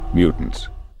Mutants.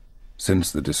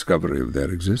 Since the discovery of their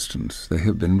existence, they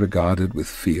have been regarded with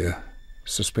fear,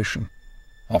 suspicion,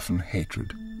 often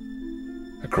hatred.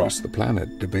 Across the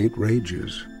planet, debate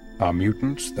rages. Are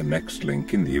mutants the next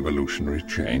link in the evolutionary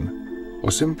chain, or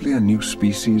simply a new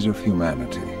species of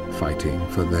humanity fighting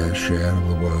for their share of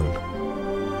the world?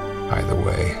 Either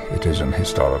way, it is an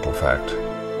historical fact.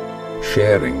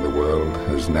 Sharing the world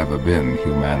has never been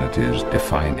humanity's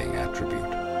defining attribute.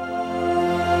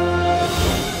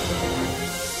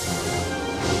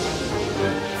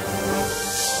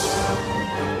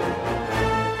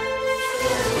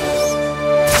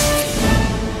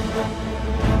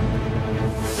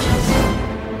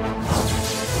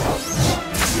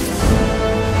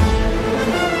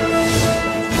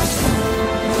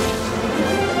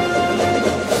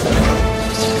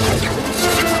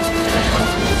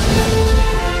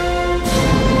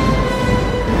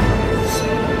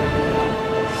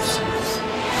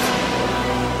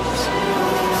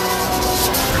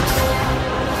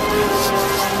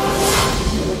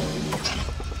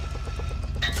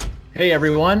 Hey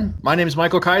everyone, my name is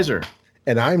Michael Kaiser.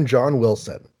 And I'm John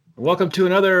Wilson. Welcome to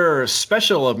another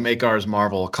special of Make Ours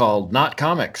Marvel called Not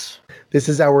Comics. This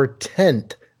is our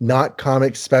 10th Not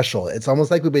Comics special. It's almost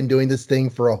like we've been doing this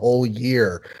thing for a whole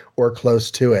year or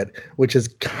close to it, which is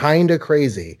kind of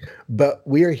crazy. But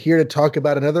we are here to talk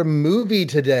about another movie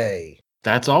today.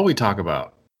 That's all we talk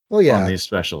about on these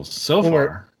specials so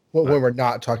far. When we're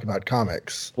not talking about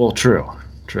comics. Well, true.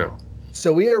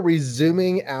 So we are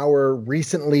resuming our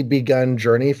recently begun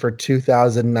journey for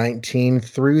 2019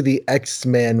 through the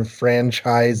X-Men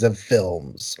franchise of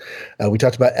films. We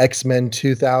talked about X-Men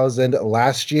 2000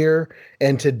 last year,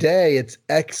 and today it's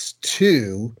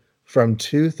X2 from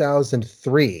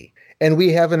 2003. And we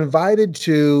have invited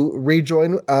to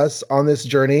rejoin us on this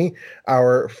journey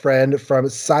our friend from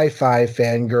Sci-Fi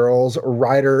Fangirls,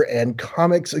 writer and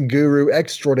comics guru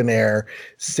extraordinaire,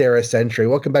 Sarah Sentry.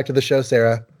 Welcome back to the show,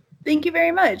 Sarah. Thank you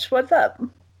very much. What's up?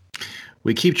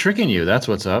 We keep tricking you. That's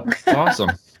what's up. It's awesome.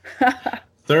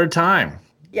 Third time.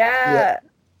 Yeah.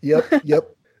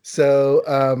 Yep.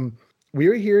 So we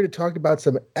were here to talk about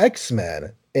some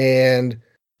X-Men. And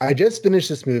I just finished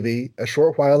this movie a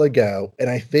short while ago. And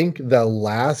I think the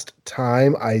last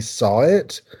time I saw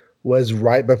it was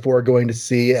right before going to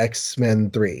see X-Men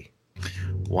 3.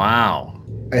 Wow.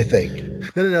 I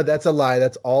think. No. That's a lie.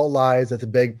 That's all lies. That's a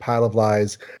big pile of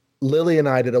lies. Lily and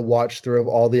I did a watch through of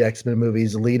all the X-Men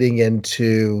movies leading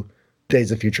into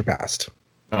Days of Future Past.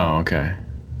 Oh, okay.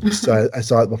 So I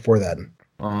saw it before then.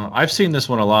 I've seen this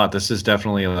one a lot. This is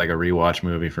definitely like a rewatch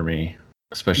movie for me,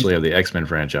 especially of the X-Men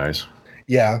franchise.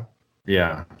 Yeah.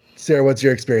 Sarah, what's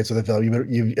your experience with the film? Have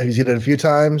you seen it a few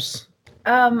times?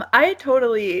 I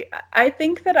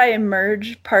think that I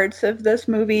merged parts of this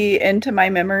movie into my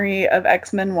memory of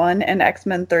X-Men 1 and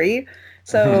X-Men 3.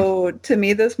 So to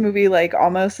me, this movie like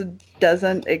almost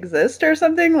doesn't exist or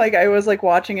something. Like I was like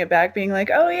watching it back being like,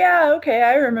 oh yeah, okay,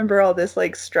 I remember all this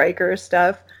like Stryker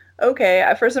stuff.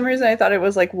 Okay, for some reason I thought it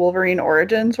was like Wolverine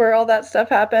Origins where all that stuff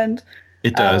happened.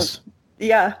 It does.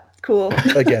 Yeah, cool.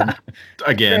 Again.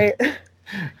 Great.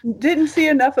 Didn't see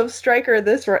enough of Stryker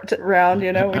this round,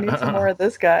 we need some more of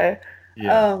this guy.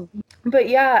 Yeah. But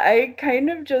yeah, I kind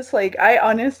of just like, I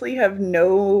honestly have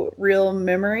no real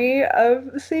memory of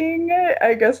seeing it.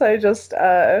 I guess I just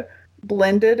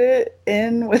blended it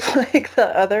in with like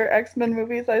the other X-Men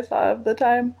movies I saw of the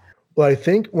time. Well, I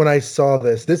think when I saw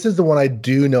this is the one I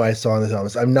do know I saw in the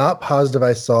films. I'm not positive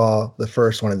I saw the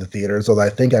first one in the theaters, although I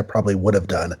think I probably would have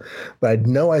done. But I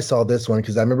know I saw this one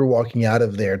because I remember walking out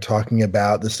of there talking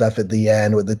about the stuff at the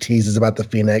end with the teases about the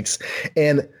Phoenix.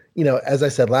 And as I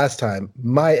said last time,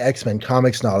 my X-Men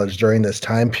comics knowledge during this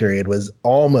time period was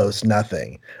almost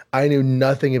nothing. I knew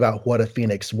nothing about what a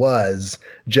Phoenix was,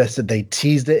 just that they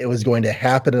teased it was going to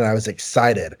happen, and I was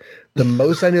excited. The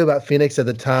most I knew about Phoenix at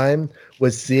the time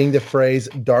was seeing the phrase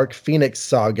Dark Phoenix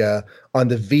Saga on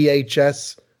the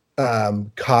VHS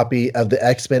copy of the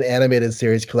X-Men animated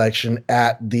series collection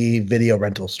at the video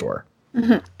rental store.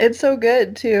 Mm-hmm. It's so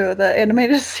good, too. The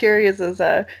animated series is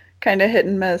kind of hit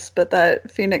and miss, but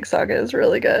that Phoenix Saga is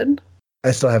really good.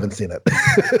 I still haven't seen it.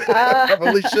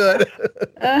 Probably should.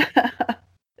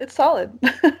 It's solid.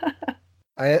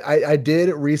 I did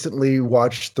recently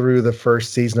watch through the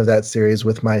first season of that series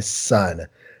with my son,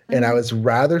 and I was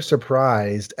rather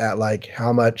surprised at like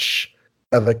how much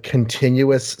of a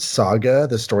continuous saga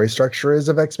the story structure is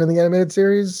of X-Men the Animated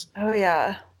Series. Oh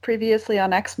yeah, previously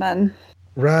on X-Men.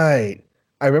 Right.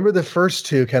 I remember the first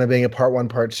two kind of being a part 1,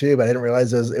 part 2, but I didn't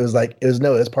realize it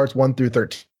was parts 1 through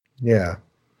 13. Yeah.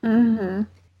 Mm-hmm.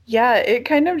 Yeah, it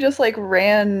kind of just like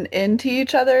ran into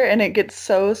each other and it gets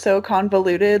so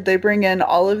convoluted. They bring in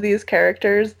all of these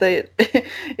characters that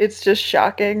it's just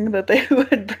shocking that they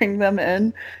would bring them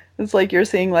in. It's like you're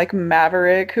seeing like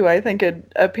Maverick, who I think had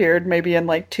appeared maybe in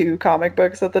like 2 comic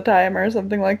books at the time or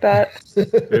something like that.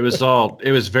 It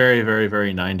was very, very,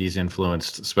 very 90s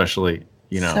influenced, especially,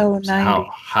 So 90s.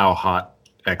 how hot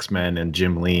X-Men and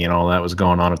Jim Lee and all that was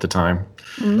going on at the time.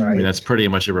 Mhm. I mean, that's pretty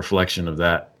much a reflection of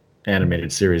that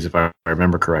animated series, if I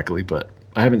remember correctly, but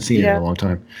I haven't seen it in a long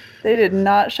time. They did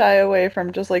not shy away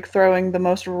from just like throwing the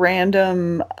most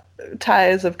random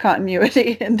ties of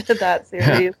continuity into that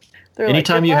series. They're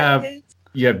Anytime like,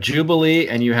 you have Jubilee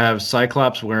and you have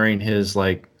Cyclops wearing his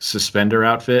like suspender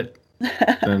outfit,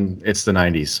 then it's the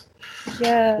 90s.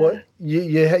 Yeah. Well,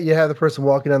 you have the person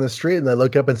walking down the street and they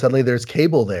look up and suddenly there's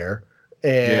Cable there.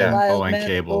 And Yeah. Wild and Man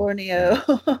Cable. Borneo.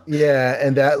 yeah,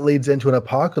 and that leads into an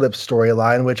Apocalypse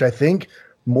storyline, which I think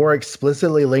more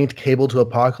explicitly linked Cable to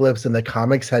Apocalypse than the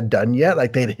comics had done yet.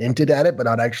 Like they'd hinted at it, but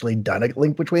not actually done a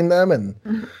link between them. And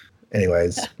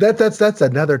anyways, that's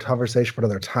another conversation for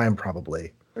another time,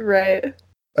 probably. Right.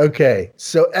 Okay,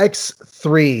 so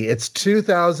X3, it's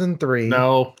 2003.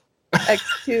 No.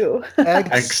 X2.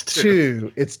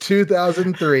 X2, it's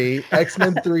 2003.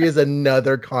 X-Men 3 is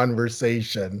another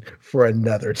conversation for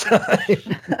another time.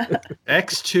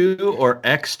 X2 or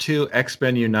X2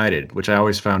 X-Men United, which I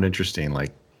always found interesting.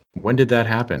 Like, when did that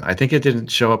happen? I think it didn't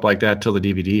show up like that till the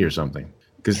DVD or something.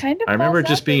 Because Kind of I remember it false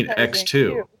just being advertising, X2.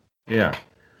 too. Yeah.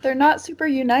 They're not super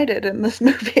united in this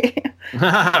movie.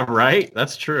 Right?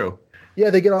 That's true. Yeah,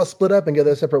 they get all split up and go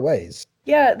their separate ways.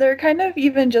 Yeah, they're kind of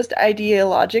even just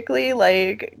ideologically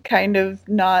like kind of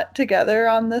not together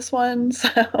on this one.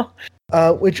 So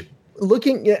Which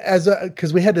looking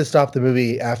because we had to stop the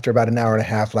movie after about an hour and a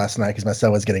half last night because my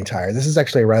son was getting tired. This is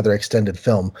actually a rather extended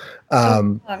film.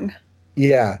 long.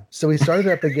 Yeah, so we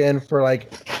started up again for like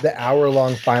the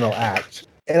hour-long final act,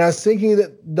 and I was thinking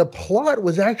that the plot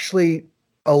was actually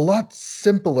a lot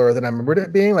simpler than I remembered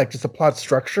it being. Like just a plot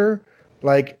structure,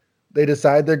 like. They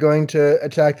decide they're going to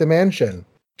attack the mansion.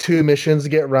 2 missions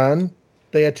get run.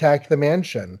 They attack the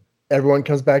mansion. Everyone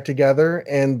comes back together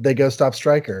and they go stop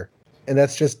Stryker. And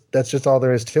that's just all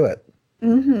there is to it.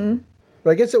 Mm-hmm. But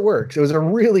I guess it works. It was a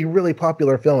really, really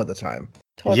popular film at the time.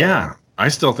 Totally. Yeah. I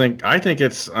think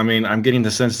it's, I mean, I'm getting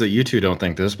the sense that you two don't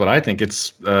think this, but I think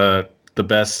it's the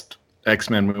best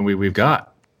X-Men movie we've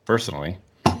got, personally.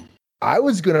 I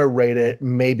was going to rate it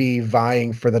maybe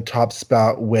vying for the top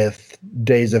spot with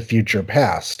Days of Future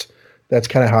Past. That's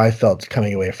kind of how I felt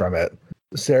coming away from it.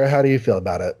 Sarah, how do you feel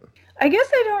about it? I guess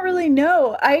I don't really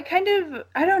know. I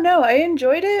don't know. I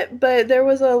enjoyed it, but there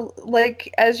was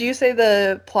like, as you say,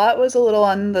 the plot was a little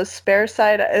on the spare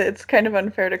side. It's kind of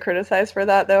unfair to criticize for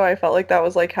that, though. I felt like that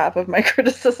was like half of my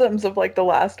criticisms of like the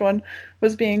last one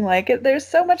was being like, there's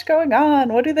so much going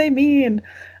on. What do they mean?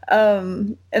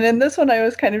 And in this one, I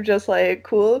was kind of just like,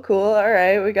 cool. All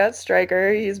right, we got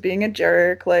Stryker. He's being a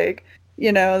jerk. Like,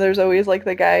 there's always like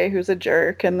the guy who's a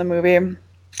jerk in the movie.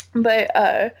 But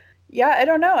yeah, I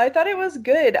don't know. I thought it was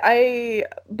good.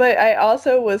 But I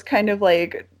also was kind of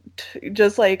like,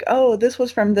 just like, oh, this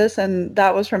was from this and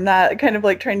that was from that. Kind of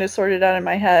like trying to sort it out in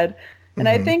my head. And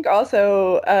I think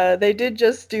also they did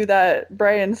just do that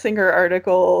Bryan Singer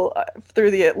article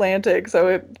through the Atlantic, so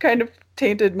it kind of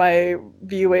tainted my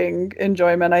viewing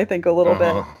enjoyment, I think, a little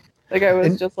bit. Like I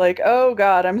was just like, oh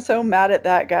God, I'm so mad at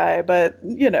that guy, but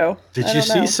Did you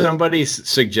see somebody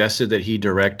suggested that he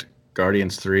direct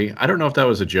Guardians 3? I don't know if that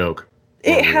was a joke.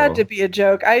 It had to be a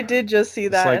joke. I did just see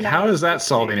that. It's like, how is that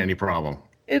solving any problem?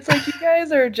 It's like you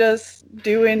guys are just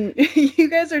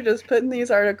putting these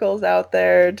articles out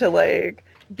there to like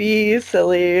be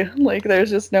silly. Like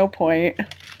there's just no point.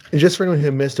 And just for anyone who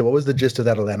missed it, what was the gist of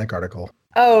that Atlantic article?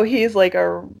 Oh, he's like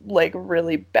a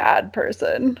really bad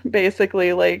person.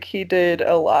 Basically, like he did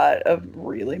a lot of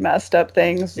really messed up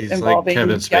things He's involving like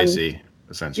Kevin Spacey,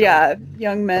 essentially. Yeah,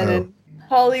 young men in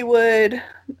Hollywood.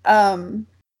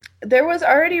 There was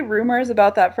already rumors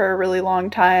about that for a really long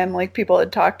time. Like people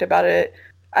had talked about it.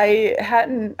 I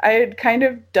had kind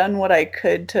of done what I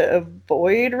could to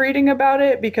avoid reading about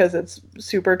it because it's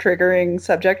super triggering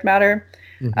subject matter.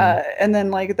 Mm-hmm. And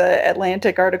then like the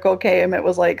Atlantic article came, it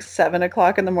was like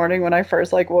 7:00 in the morning when I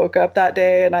first like woke up that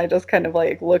day. And I just kind of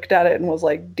like looked at it and was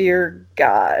like, dear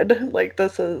God, like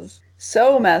this is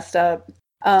so messed up.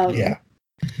 Yeah.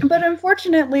 But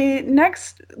unfortunately,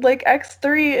 next, like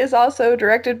X3 is also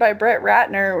directed by Brett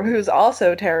Ratner, who's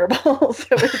also terrible. So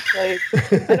it's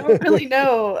like, I don't really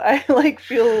know. I like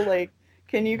feel like,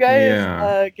 can you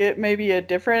guys get maybe a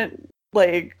different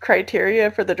like criteria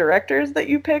for the directors that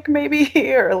you pick maybe?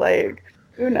 Or like,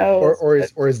 Who knows?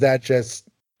 Or is that just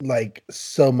like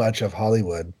so much of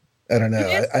Hollywood? I don't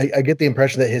know. I get the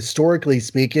impression that historically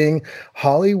speaking,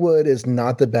 Hollywood is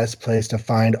not the best place to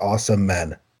find awesome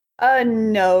men.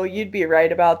 No, you'd be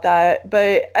right about that.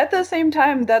 But at the same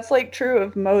time, that's like true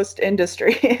of most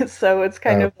industries. So it's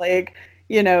kind of like,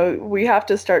 we have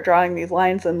to start drawing these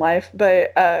lines in life.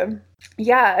 But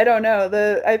yeah, I don't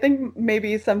know. I think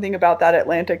maybe something about that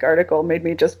Atlantic article made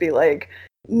me just be like,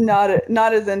 not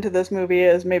as into this movie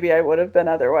as maybe I would have been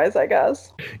otherwise, I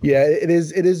guess. Yeah, it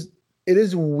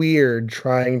is weird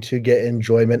trying to get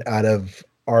enjoyment out of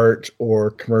art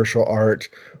or commercial art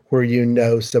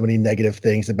where so many negative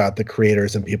things about the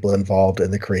creators and people involved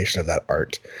in the creation of that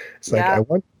art. It's like,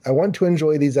 I want to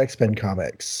enjoy these X-Men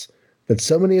comics, but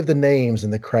so many of the names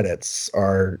in the credits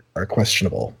are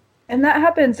questionable. And that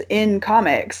happens in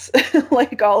comics,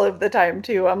 like all of the time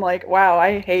too. I'm like, wow,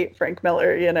 I hate Frank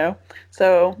Miller,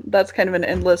 So that's kind of an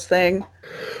endless thing.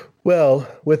 Well,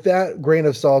 with that grain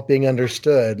of salt being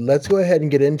understood, let's go ahead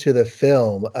and get into the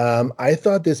film. I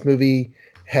thought this movie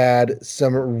had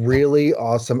some really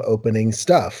awesome opening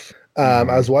stuff. I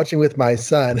was watching with my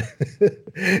son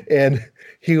and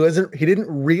he didn't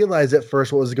realize at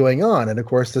first what was going on. And of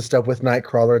course, the stuff with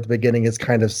Nightcrawler at the beginning is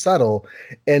kind of subtle.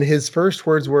 And his first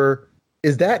words were,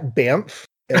 "Is that Bamf?"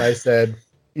 And I said,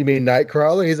 "You mean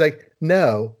Nightcrawler?" He's like,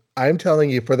 "No, I'm telling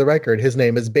you for the record, his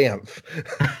name is Bamf."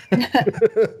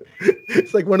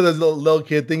 It's like one of those little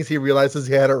kid things. He realizes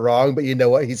he had it wrong, but you know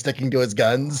what? He's sticking to his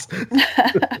guns.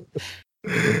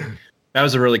 That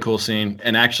was a really cool scene.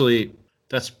 And actually,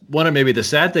 that's one of maybe the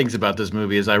sad things about this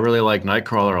movie is I really like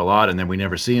Nightcrawler a lot, and then we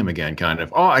never see him again, kind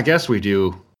of. Oh, I guess we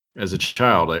do as a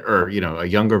child, or, a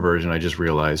younger version, I just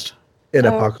realized. In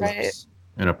Apocalypse. Right.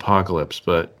 In Apocalypse,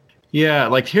 but... Yeah,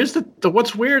 like here's the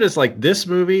what's weird is like this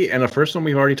movie and the first one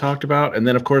we've already talked about, and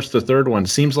then of course the third one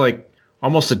seems like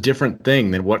almost a different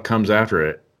thing than what comes after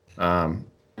it.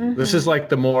 This is like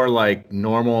the more like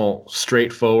normal,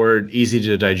 straightforward, easy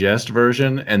to digest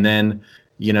version, and then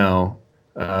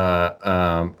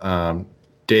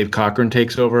Dave Cochran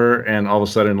takes over, and all of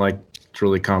a sudden like it's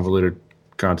really convoluted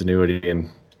continuity and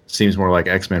seems more like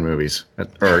X-Men movies,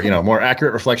 or more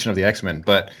accurate reflection of the X-Men.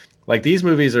 But like these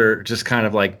movies are just kind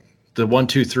of like. The 1,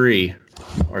 2, 3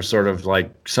 are sort of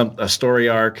like a story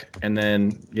arc, and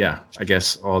then I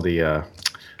guess all the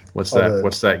what's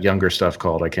that younger stuff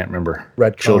called? I can't remember.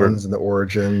 Retcons and the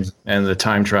origins and the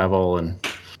time travel and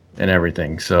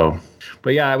everything. So,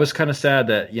 but yeah, I was kind of sad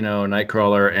that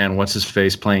Nightcrawler and what's his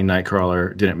face playing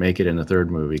Nightcrawler didn't make it in the third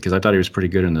movie because I thought he was pretty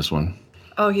good in this one.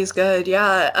 Oh, he's good.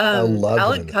 Yeah, I love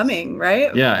Alan Cumming,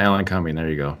 right? Yeah, Alan Cumming. There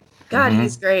you go. God,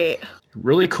 he's great.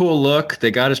 Really cool look.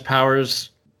 They got his powers.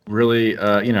 Really,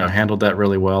 handled that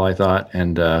really well, I thought,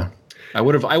 and I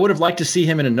would have liked to see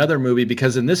him in another movie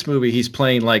because in this movie he's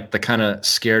playing like the kind of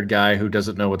scared guy who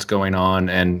doesn't know what's going on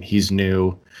and he's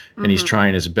new and he's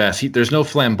trying his best. There's no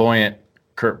flamboyant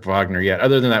Kurt Wagner yet,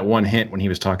 other than that one hint when he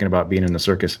was talking about being in the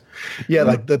circus. Yeah,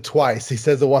 like the twice he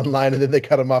says the one line and then they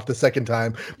cut him off the second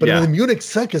time. But in the Munich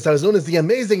circus, I was known as the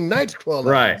Amazing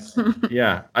Nightcrawler. Right.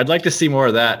 Yeah, I'd like to see more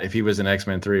of that if he was in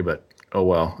X-Men 3, but oh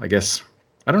well. I guess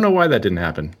I don't know why that didn't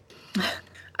happen.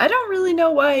 I don't really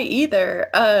know why either.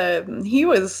 He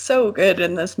was so good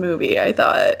in this movie, I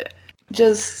thought.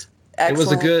 Just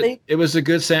excellent. It was a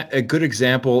good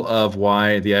example of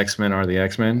why the X-Men are the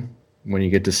X-Men when you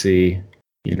get to see,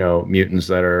 mutants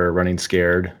that are running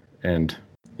scared, and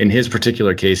in his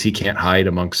particular case, he can't hide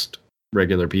amongst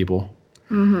regular people.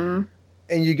 Mm-hmm.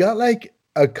 And you got like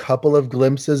a couple of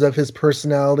glimpses of his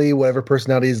personality, whatever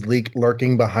personality is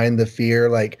lurking behind the fear,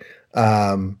 like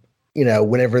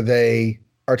whenever they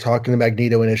are talking to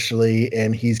Magneto initially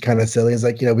and he's kind of silly, he's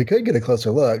like, we could get a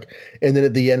closer look. And then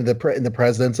at the end of in the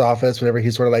president's office, whenever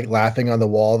he's sort of like laughing on the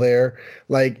wall there,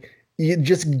 like you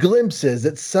just glimpses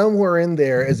that somewhere in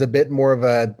there is a bit more of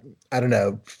a, I don't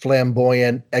know,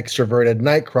 flamboyant, extroverted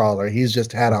Nightcrawler. He's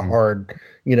just had a hard,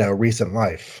 recent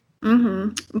life.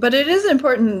 Mm-hmm. But it is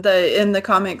important that in the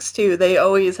comics too, they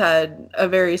always had a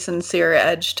very sincere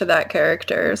edge to that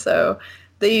character. So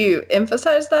they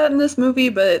emphasized that in this movie,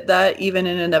 but that even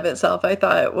in and of itself, I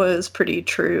thought was pretty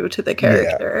true to the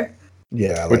character.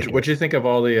 Yeah. What'd you think of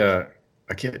all the,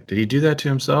 did he do that to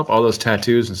himself? All those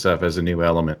tattoos and stuff as a new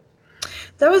element?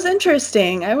 That was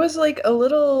interesting. I was like a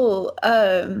little,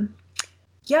 I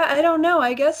don't know.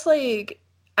 I guess like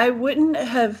I wouldn't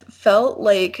have felt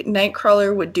like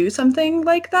Nightcrawler would do something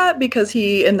like that because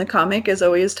he in the comic is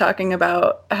always talking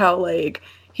about how like,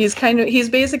 he's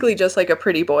basically just like a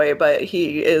pretty boy, but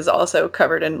he is also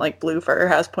covered in like blue fur,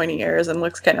 has pointy ears, and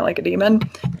looks kind of like a demon.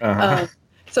 Uh-huh.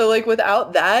 So like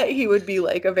without that, he would be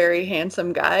like a very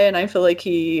handsome guy, and I feel like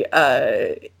he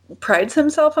prides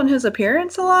himself on his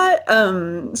appearance a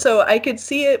lot. So I could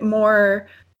see it more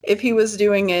if he was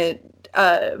doing it,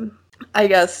 I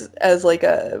guess, as like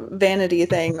a vanity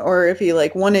thing, or if he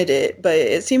like wanted it. But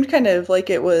it seemed kind of like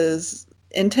it was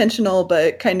intentional,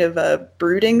 but kind of a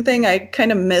brooding thing. I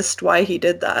kind of missed why he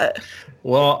did that.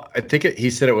 Well, I think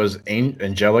he said it was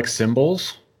angelic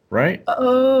symbols, right?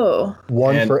 Oh.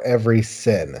 One for every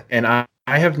sin. And I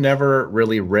have never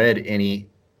really read any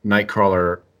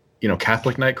Nightcrawler,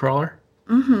 Catholic Nightcrawler.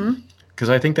 Mm-hmm. Because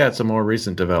I think that's a more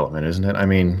recent development, isn't it? I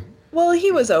mean... Well,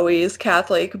 he was always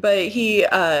Catholic, but he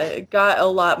got a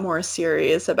lot more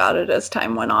serious about it as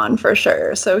time went on, for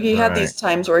sure. So he had these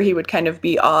times where he would kind of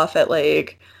be off at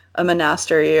like a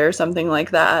monastery or something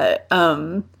like that.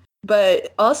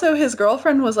 But also his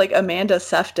girlfriend was like Amanda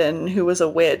Sefton, who was a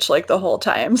witch like the whole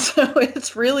time. So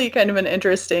it's really kind of an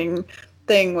interesting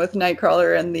thing with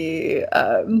Nightcrawler and the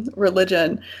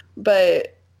religion.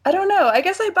 But I don't know. I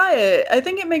guess I buy it. I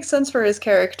think it makes sense for his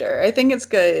character. I think it's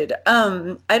good.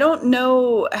 I don't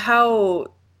know how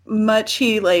much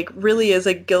he like really is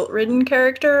a guilt-ridden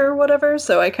character or whatever.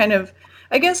 So I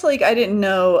guess like I didn't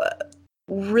know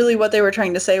really what they were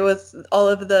trying to say with all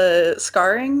of the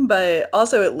scarring, but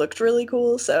also it looked really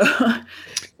cool. So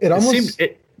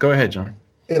go ahead, John.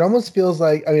 It almost feels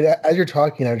like, I mean, as you're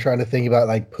talking, I'm trying to think about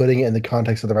like putting it in the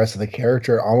context of the rest of the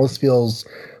character. It almost feels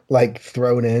like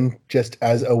thrown in just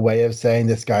as a way of saying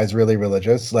this guy's really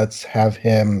religious. Let's have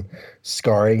him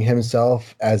scarring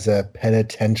himself as a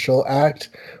penitential act,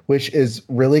 which is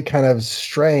really kind of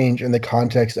strange in the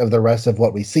context of the rest of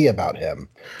what we see about him.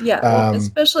 Yeah,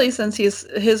 especially since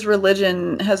his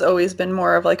religion has always been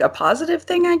more of like a positive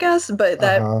thing, I guess, but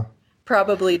that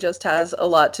probably just has a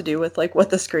lot to do with like what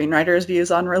the screenwriter's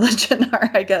views on religion are,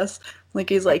 I guess. Like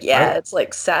he's like, it's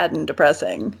like sad and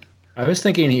depressing. I was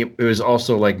thinking it was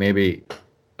also like maybe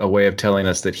a way of telling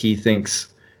us that he thinks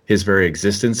his very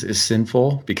existence is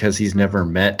sinful because he's never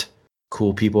met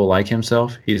cool people like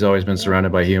himself. He's always been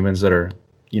surrounded by humans that are,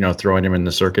 throwing him in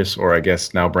the circus, or I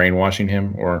guess now brainwashing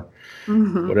him or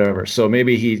whatever. So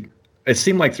maybe it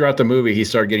seemed like throughout the movie, he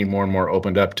started getting more and more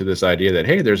opened up to this idea that,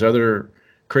 hey, there's other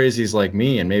crazies like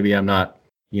me, and maybe I'm not,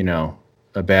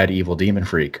 a bad evil demon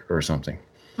freak or something.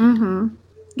 Mm-hmm.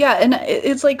 Yeah, and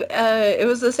it's like it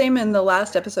was the same in the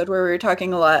last episode where we were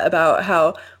talking a lot about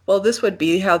how, well, this would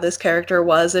be how this character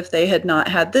was if they had not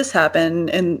had this happen,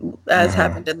 and as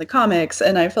happened in the comics.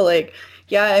 And I feel like,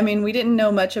 yeah, I mean, we didn't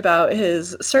know much about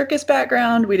his circus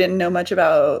background. We didn't know much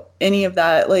about any of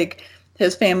that, like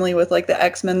his family with like the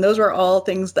X-Men. Those were all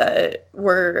things that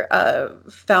were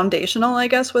foundational, I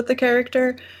guess, with the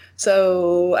character.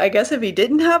 So I guess if he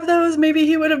didn't have those, maybe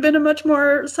he would have been a much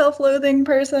more self-loathing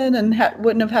person and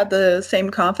wouldn't have had the same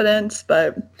confidence.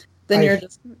 But then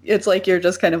it's like you're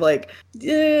just kind of like,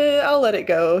 yeah, I'll let it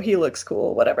go. He looks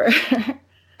cool, whatever.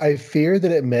 I fear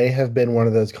that it may have been one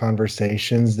of those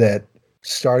conversations that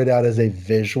started out as a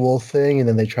visual thing, and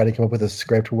then they try to come up with a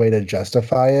script way to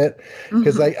justify it.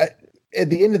 Because at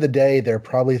the end of the day, they're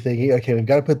probably thinking, okay, we've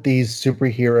got to put these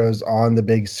superheroes on the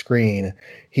big screen.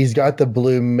 He's got the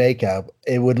blue makeup.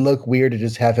 It would look weird to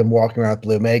just have him walking around with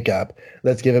blue makeup.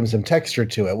 Let's give him some texture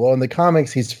to it. Well, in the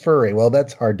comics, he's furry. Well,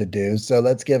 that's hard to do. So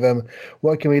let's give him,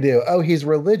 what can we do? Oh, he's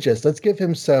religious. Let's give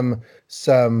him some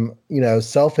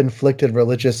self-inflicted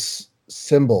religious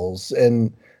symbols.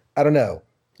 And I don't know.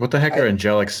 What the heck are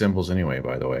angelic symbols anyway,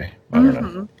 by the way? I don't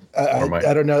know.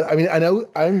 I don't know. I mean, I know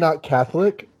I'm not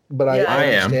Catholic, but I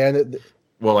understand that.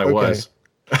 Well, I was.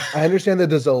 I understand that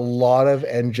there's a lot of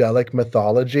angelic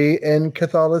mythology in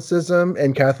Catholicism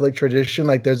and Catholic tradition.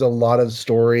 Like there's a lot of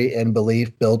story and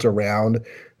belief built around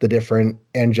the different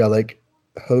angelic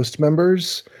host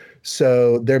members.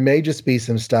 So there may just be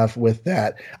some stuff with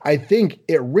that. I think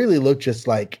it really looked just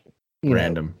like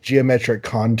random geometric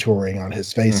contouring on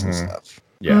his face and stuff.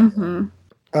 Yeah.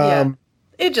 Yeah.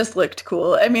 It just looked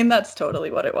cool. I mean, that's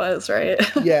totally what it was, right?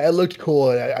 Yeah, it looked cool.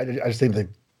 I just think the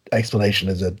explanation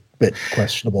is a bit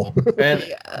questionable. And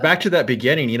back to that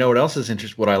beginning, what else is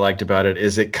interesting? What I liked about it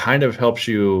is it kind of helps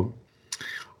you.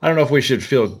 I don't know if we should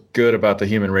feel good about the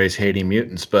human race hating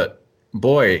mutants, but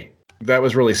boy, that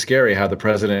was really scary how the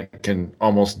president can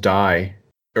almost die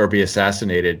or be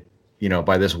assassinated,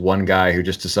 by this one guy who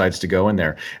just decides to go in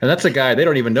there. And that's a guy, they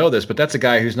don't even know this, but that's a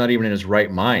guy who's not even in his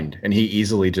right mind. And he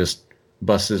easily just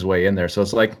busts his way in there. So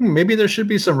it's like, maybe there should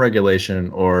be some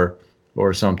regulation or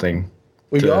something.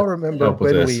 We all remember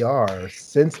when we are.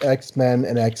 Since X-Men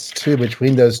and X2,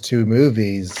 between those two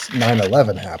movies,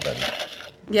 9/11 happened.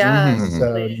 Yeah.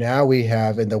 So now we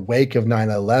have, in the wake of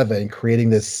 9/11, creating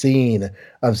this scene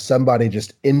of somebody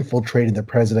just infiltrating the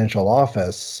presidential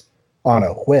office on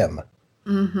a whim.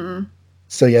 Mm-hmm.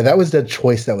 So yeah, that was the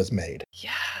choice that was made.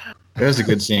 Yeah. It was a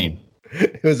good scene.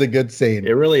 It was a good scene.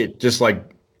 It really just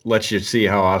like lets you see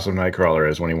how awesome Nightcrawler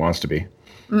is when he wants to be.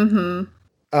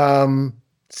 Mm-hmm.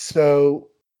 So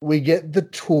we get the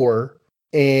tour,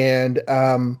 and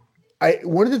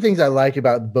one of the things I like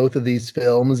about both of these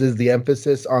films is the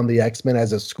emphasis on the X-Men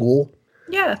as a school.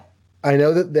 Yeah. I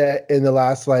know that in the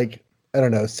last, like, I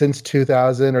don't know, since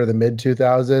 2000 or the mid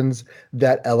 2000s,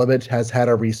 that element has had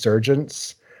a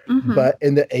resurgence. Mm-hmm. But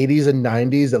in the 80s and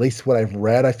 90s, at least what I've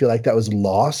read, I feel like that was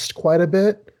lost quite a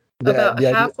bit. About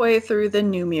halfway through the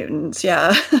New Mutants,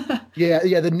 yeah.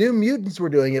 Yeah, the New Mutants were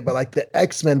doing it, but like the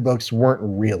X-Men books weren't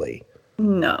really.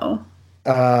 No.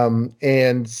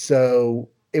 And so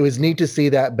it was neat to see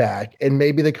that back. And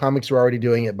maybe the comics were already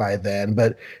doing it by then,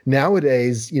 but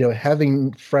nowadays,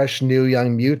 having fresh, new,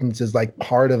 young mutants is like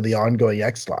part of the ongoing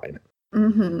X line.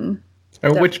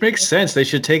 Mm-hmm. Which makes sense. They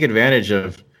should take advantage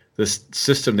of this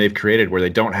system they've created where they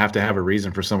don't have to have a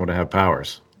reason for someone to have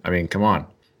powers. I mean, come on.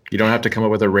 You don't have to come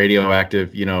up with a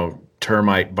radioactive,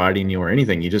 termite biting you or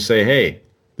anything. You just say, hey,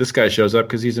 this guy shows up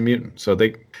because he's a mutant. So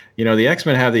they, the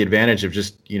X-Men have the advantage of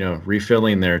just,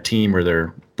 refilling their team or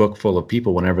their book full of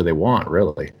people whenever they want,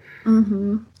 really.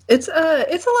 Mm-hmm. It's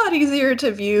a lot easier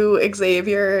to view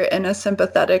Xavier in a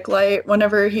sympathetic light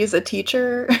whenever he's a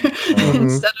teacher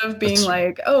instead of being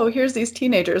like, oh, here's these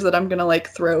teenagers that I'm going to like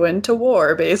throw into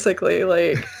war, basically.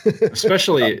 Like,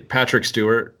 especially Patrick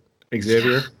Stewart,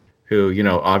 Xavier, who,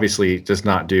 obviously does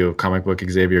not do comic book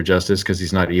Xavier justice because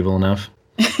he's not evil enough.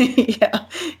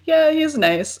 Yeah, he's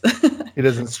nice. He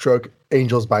doesn't stroke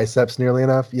Angel's biceps nearly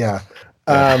enough. Yeah.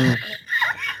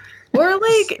 Or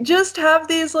like just have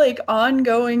these like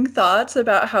ongoing thoughts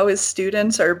about how his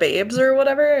students are babes or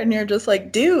whatever, and you're just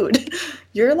like, dude,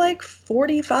 you're like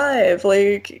 45,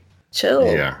 like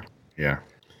chill. Yeah.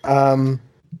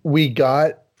 We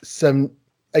got some,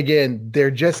 again, they're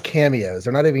just cameos.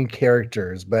 They're not even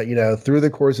characters, but through the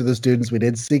course of the students, we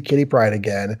did see Kitty Pryde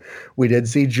again. We did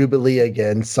see Jubilee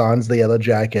again, Sans the Yellow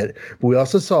Jacket. But we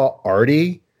also saw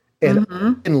Artie and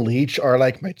Leech are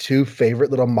like my two favorite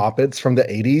little Moppets from the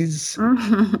 80s.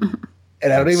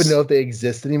 And I don't even know if they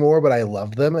exist anymore, but I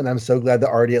love them. And I'm so glad that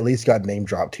Artie at least got name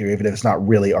dropped here, even if it's not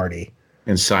really Artie.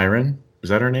 And Siren, is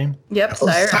that her name? Yep,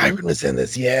 Siren. Siren was in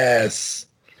this, yes.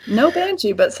 No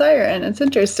Banshee, but Siren. It's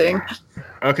interesting.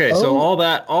 Okay, so all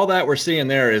that we're seeing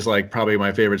there is like probably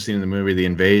my favorite scene in the movie, the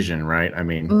invasion, right? I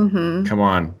mean, come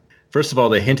on. First of all,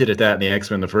 they hinted at that in the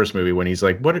X-Men, the first movie, when he's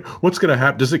like, what's going to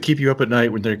happen? Does it keep you up at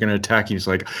night when they're going to attack you? He's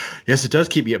like, yes, it does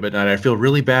keep me up at night. I feel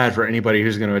really bad for anybody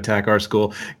who's going to attack our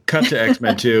school. Cut to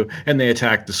X-Men 2, and they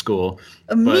attack the school.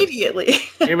 Immediately.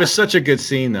 It was such a good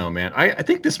scene, though, man. I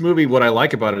think this movie, what I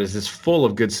like about it is it's full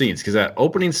of good scenes, because that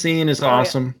opening scene is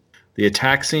awesome. Yeah. The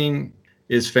attack scene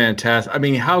is fantastic. I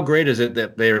mean, how great is it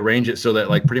that they arrange it so that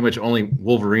like pretty much only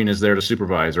Wolverine is there to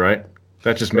supervise, right?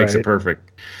 That just makes it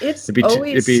perfect. It's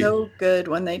always so good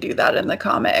when they do that in the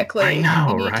comic. Like, I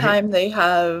know, anytime they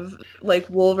have like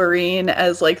Wolverine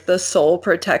as like the sole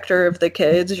protector of the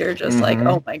kids, you're just like,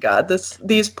 oh my God,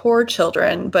 these poor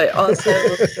children, but also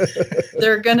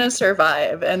they're gonna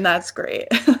survive, and that's great.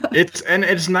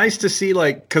 It's nice to see,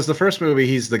 like, because the first movie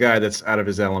he's the guy that's out of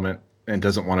his element and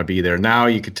doesn't want to be there. Now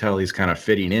you could tell he's kind of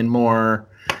fitting in more.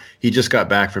 He just got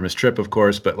back from his trip, of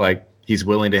course, but like, he's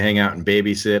willing to hang out and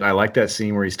babysit. I like that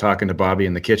scene where he's talking to Bobby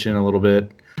in the kitchen a little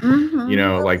bit.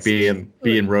 Like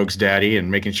being Rogue's daddy and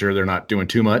making sure they're not doing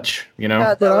too much,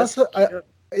 Yeah, but also, I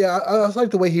also like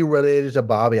the way he related to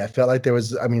Bobby. I felt like there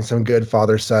was, some good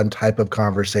father-son type of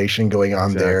conversation going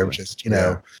on there. Just,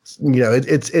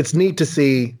 it's neat to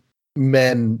see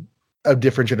men of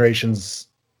different generations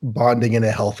bonding in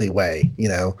a healthy way,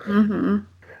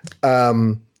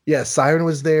 Yeah, Siren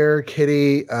was there,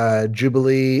 Kitty,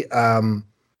 Jubilee. Now,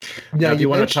 if you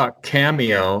want to talk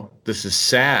cameo, this is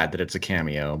sad that it's a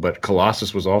cameo, but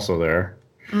Colossus was also there.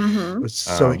 I was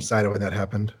so excited when that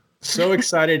happened. So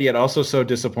excited, yet also so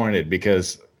disappointed,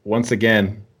 because once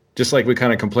again, just like we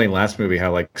kind of complained last movie,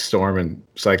 how like Storm and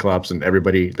Cyclops and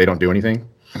everybody, they don't do anything.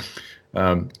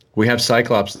 We have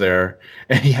Cyclops there,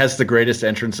 and he has the greatest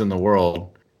entrance in the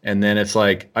world. And then it's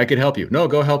like, I could help you. No,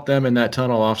 go help them in that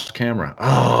tunnel off camera.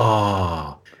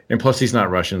 Oh. And plus he's not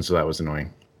Russian, so that was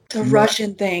annoying. The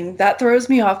Russian thing, that throws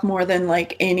me off more than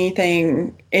like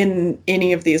anything in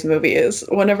any of these movies.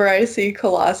 Whenever I see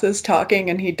Colossus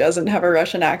talking and he doesn't have a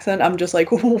Russian accent, I'm just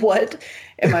like, what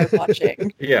am I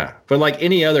watching? Yeah. But like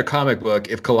any other comic book,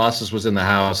 if Colossus was in the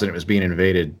house and it was being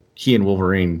invaded, he and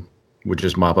Wolverine would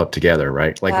just mop up together,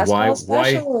 right? Like Last Fall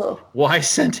Special. why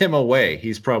send him away?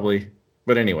 He's probably,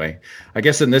 but anyway, I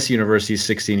guess in this universe he's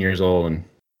 16 years old and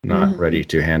not ready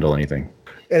to handle anything.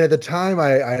 And at the time,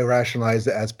 I rationalized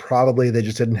it as probably they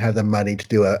just didn't have the money to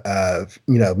do a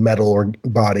metal or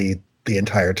body the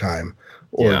entire time,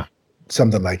 or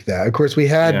something like that. Of course, we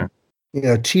had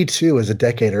T2 was a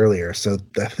decade earlier, so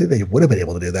I think they would have been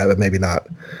able to do that, but maybe not.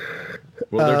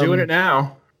 Well, they're doing it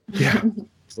now. Yeah.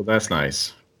 So that's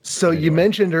nice. So you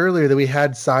mentioned earlier that we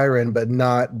had Siren, but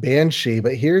not Banshee.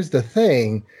 But here's the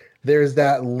thing. There's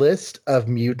that list of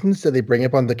mutants that they bring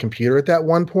up on the computer at that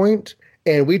one point,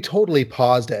 and we totally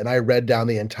paused it, and I read down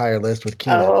the entire list with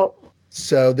Keenan. Oh.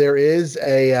 So there is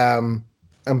a, I'm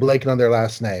blanking on their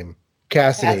last name,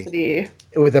 Cassidy,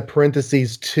 with a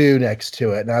parentheses 2 next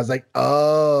to it. And I was like,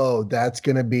 oh, that's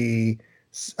going to be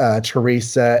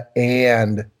Teresa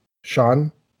and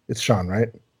Sean. It's Sean, right?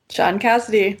 Sean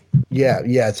Cassidy.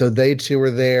 Yeah. So they two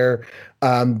were there.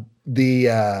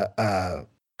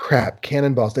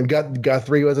 Cannonball.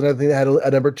 Guthrie was another thing that had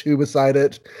a number 2 beside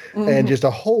it. And just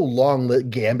a whole long list.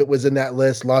 Gambit was in that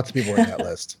list. Lots of people were in that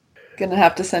list. Gonna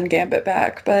have to send Gambit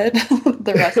back, but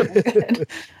the rest of it good.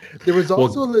 There was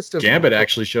also a list of Gambit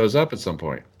actually shows up at some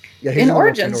point. Yeah, he's in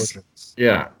Origins.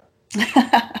 Yeah.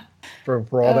 For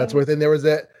all that's worth. And there was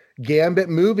that Gambit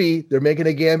movie. They're making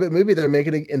a Gambit movie.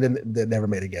 And then they never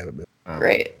made a Gambit movie.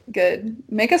 Great, good.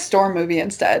 Make a Storm movie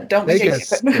instead. Don't make a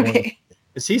Gambit movie.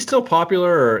 Is he still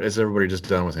popular, or is everybody just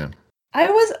done with him? I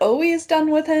was always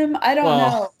done with him. I don't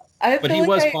know. But he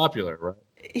was popular, right?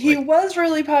 He was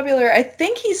really popular. I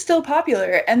think he's still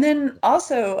popular. And then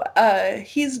also,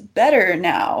 he's better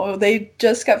now. They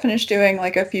just got finished doing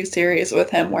like a few series with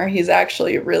him where he's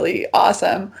actually really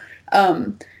awesome.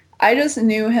 I just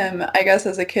knew him, I guess,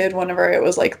 as a kid whenever it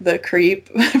was like the creep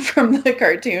from the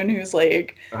cartoon who's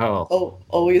like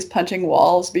always punching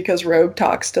walls because Rogue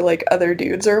talks to like other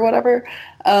dudes or whatever.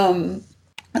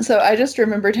 So I just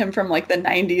remembered him from like the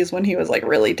 90s when he was like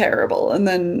really terrible. And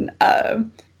then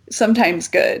sometimes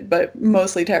good, but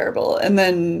mostly terrible. And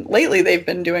then lately they've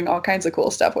been doing all kinds of cool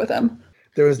stuff with him.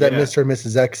 There was that Mr. and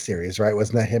Mrs. X series, right?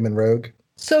 Wasn't that him and Rogue?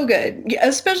 So good,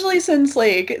 especially since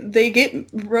like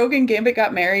Rogue and Gambit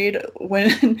got married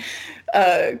when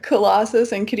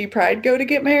Colossus and Kitty Pryde go to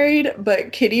get married,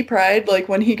 but Kitty Pryde, like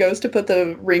when he goes to put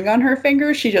the ring on her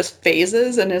finger, she just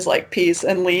phases and is like peace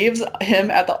and leaves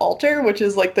him at the altar, which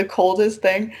is like the coldest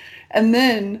thing. And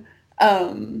then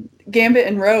Gambit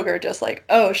and Rogue are just like,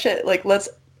 oh shit, like let's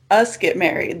us get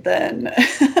married then.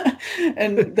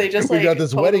 And they just we got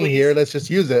this wedding here, let's just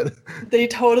use it. They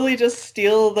totally just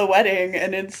steal the wedding,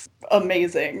 and it's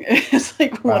amazing. It's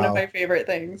like one of my favorite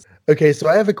things. Okay, so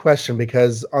I have a question,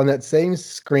 because on that same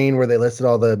screen where they listed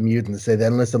all the mutants, they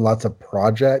then listed lots of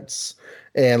projects,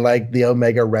 and like the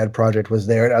Omega Red project was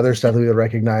there and other stuff that we would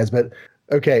recognize. But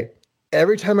okay,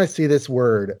 every time I see this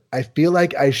word, I feel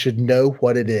like I should know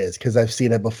what it is because I've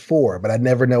seen it before, but I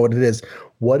never know what it is.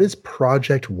 What is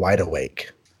Project Wide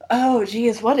Awake? Oh,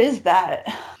 geez, what is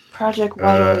that? Project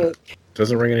Wide Awake.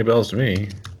 Doesn't ring any bells to me.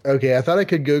 Okay, I thought I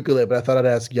could Google it, but I thought I'd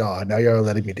ask y'all. Now you're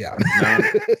letting me down.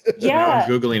 Yeah.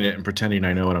 I'm Googling it and pretending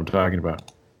I know what I'm talking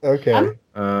about. Okay. I'm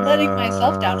letting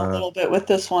myself down a little bit with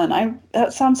this one.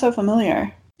 That sounds so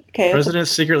familiar. Okay. President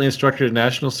secretly instructed a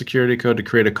national security code to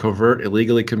create a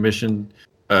illegal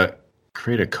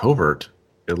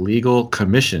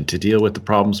commission to deal with the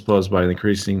problems posed by the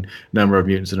increasing number of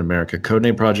mutants in America.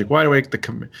 Codenamed Project Wide Awake,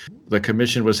 the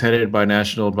commission was headed by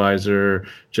National Advisor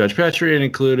Judge Petrie and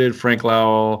included Frank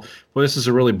Lowell. Well, this is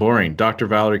a really boring. Dr.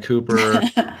 Valerie Cooper,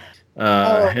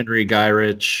 Henry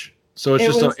Gyrich. So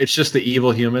it's just the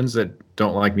evil humans that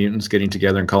don't like mutants getting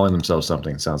together and calling themselves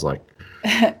something. It sounds like.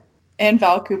 And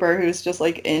Val Cooper, who's just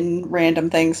like in random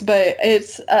things, but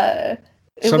it's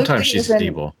sometimes she's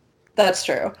evil. That's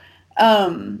true.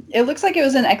 It looks like it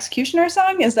was an Executioner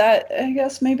song. Is that, I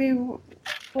guess, maybe what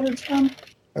it's from?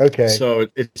 Okay. So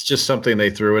it's just something they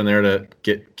threw in there to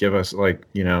give us, like,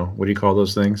 what do you call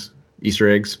those things? Easter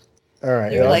eggs. All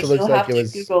right. It also looks like it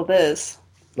was. Google this.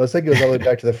 Looks like it was all the way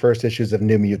back to the first issues of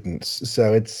New Mutants.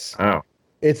 So it's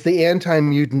the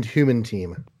anti-mutant human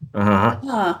team.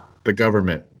 The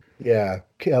government. Yeah,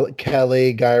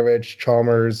 Kelly, Gyrich,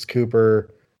 Chalmers,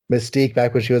 Cooper, Mystique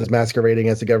back when she was masquerading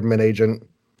as a government agent.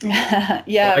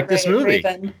 Yeah, like this movie.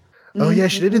 Raven. Oh yeah,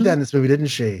 she did that in this movie, didn't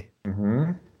she?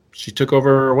 Mm-hmm. She took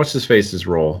over what's his face's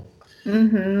role.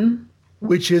 Mm-hmm.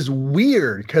 Which is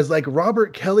weird because like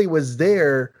Robert Kelly was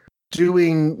there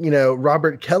doing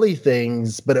Robert Kelly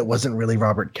things, but it wasn't really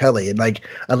Robert Kelly. And like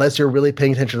unless you're really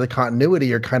paying attention to the continuity,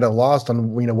 you're kind of lost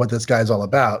on what this guy's all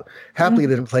about. Happily, it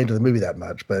didn't play into the movie that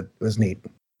much, but it was neat.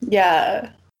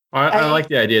 Yeah. I like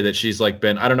the idea that she's like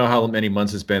been, I don't know how many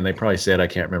months it's been. They probably said, I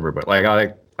can't remember, but like,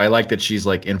 I like that she's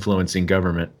like influencing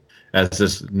government as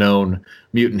this known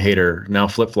mutant hater now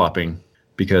flip-flopping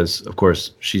because of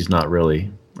course she's not really,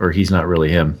 or he's not really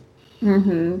him.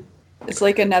 Mm-hmm. It's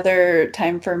like another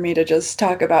time for me to just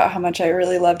talk about how much I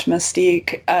really loved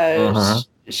Mystique.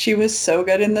 She was so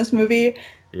good in this movie.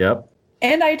 Yep.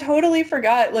 And I totally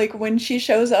forgot, like, when she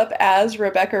shows up as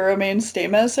Rebecca Romaine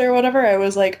Stamos or whatever, I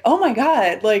was like, oh my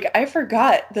God, like, I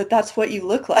forgot that that's what you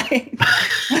look like.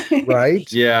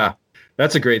 Right? Yeah.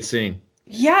 That's a great scene.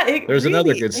 Yeah, There's really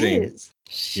another good scene. is.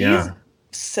 She's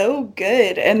so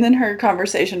good. And then her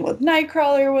conversation with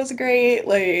Nightcrawler was great.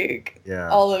 Like,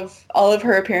 all of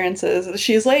her appearances.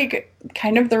 She's like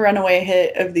kind of the runaway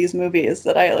hit of these movies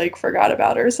that I like forgot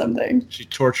about or something. She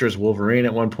tortures Wolverine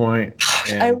at one point.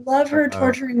 And, I love her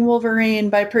torturing Wolverine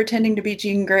by pretending to be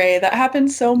Jean Grey. That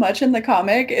happens so much in the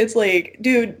comic. It's like,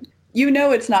 dude, you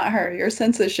know it's not her. Your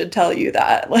senses should tell you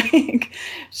that. Like,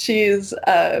 she's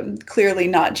clearly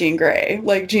not Jean Grey.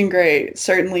 Like, Jean Grey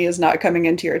certainly is not coming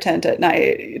into your tent at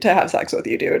night to have sex with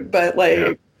you, dude. But,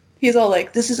 like, he's all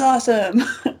like, this is awesome.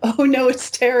 Oh, no,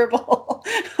 it's terrible.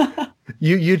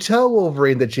 You tell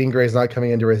Wolverine that Jean Grey's not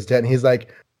coming into his tent, and he's like,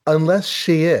 unless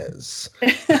she is.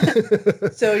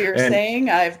 So you're saying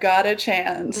I've got a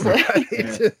chance.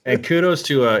 Right? And kudos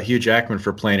to Hugh Jackman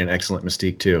for playing an excellent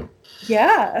Mystique, too.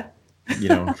 Yeah. You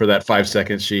know, for that 5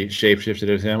 seconds she shapeshifted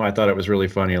as him. I thought it was really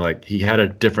funny. Like, he had a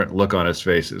different look on his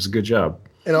face. It was a good job.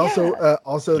 And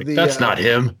also, like, that's not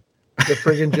him. The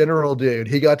friggin' general dude.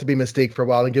 He got to be Mystique for a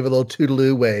while and give a little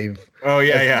toodaloo wave. Oh,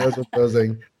 yeah.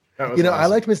 You know, awesome. I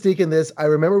liked Mystique in this. I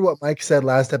remember what Mike said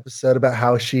last episode about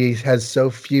how she has so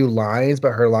few lines,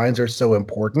 but her lines are so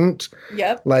important.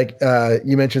 Yep. Like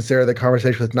you mentioned, Sarah, the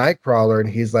conversation with Nightcrawler, and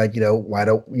he's like, you know, why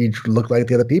don't you look like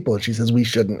the other people? And she says, we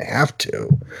shouldn't have to.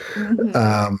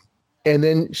 Mm-hmm. And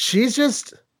then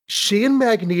she and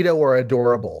Magneto are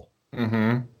adorable.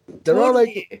 Mm-hmm. They're all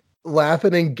like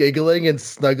laughing and giggling and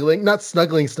snuggling, not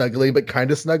snuggling, but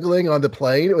kind of snuggling on the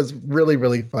plane. It was really,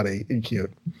 really funny and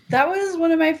cute. That was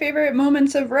one of my favorite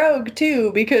moments of Rogue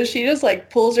too, because she just like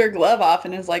pulls her glove off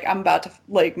and is like, I'm about to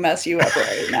like mess you up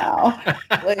right now.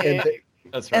 Like,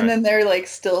 that's right. And then they're like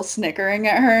still snickering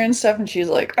at her and stuff. And she's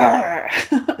like,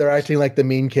 argh. They're acting like the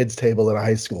mean kids table in a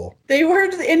high school. They were,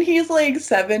 and he's like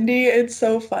 70. It's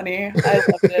so funny. I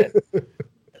loved it.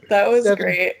 That was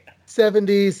great.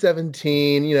 70,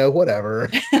 17, you know,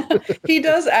 whatever. He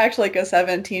does act like a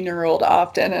 17-year-old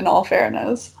often, in all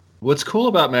fairness. What's cool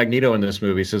about Magneto in this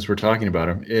movie, since we're talking about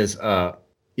him, is,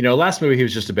 you know, last movie he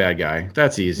was just a bad guy.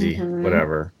 That's easy,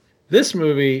 whatever. This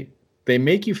movie, they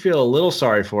make you feel a little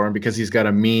sorry for him because he's got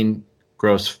a mean,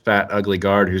 gross, fat, ugly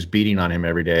guard who's beating on him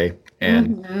every day.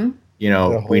 And, you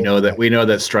know, we know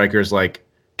that Stryker's like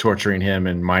torturing him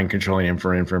and mind controlling him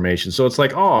for information. So it's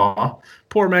like, oh,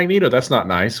 poor Magneto. That's not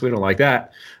nice. We don't like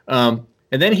that. And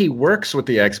then he works with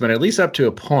the X-Men, at least up to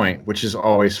a point, which is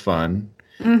always fun.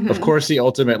 Mm-hmm. Of course, he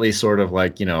ultimately sort of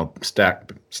like, you know,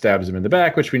 stabs him in the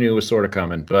back, which we knew was sort of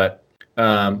coming. But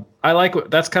I like,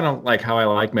 that's kind of like how I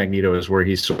like Magneto, is where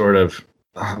he's sort of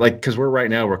like, because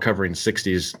we're covering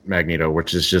 60s Magneto,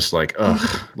 which is just like,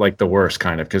 like the worst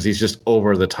kind of, because he's just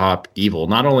over the top evil,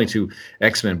 not only to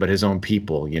X-Men, but his own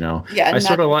people, you know? Yeah, I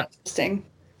sort of like, interesting.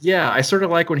 Yeah, I sort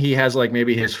of like when he has like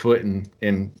maybe his foot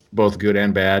in both good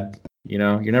and bad. You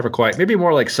know, you're never quite, maybe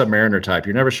more like Submariner type.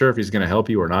 You're never sure if he's going to help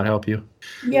you or not help you.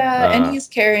 Yeah, and he's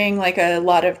carrying like a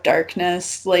lot of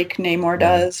darkness, like Namor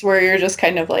does, where you're just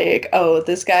kind of like, oh,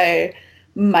 this guy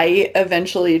might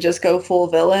eventually just go full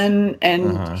villain,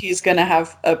 and he's going to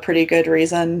have a pretty good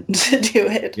reason to do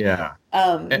it. Yeah.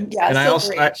 And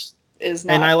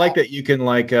I like that you can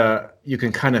like you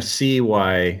can kind of see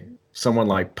why someone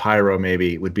like Pyro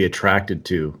maybe would be attracted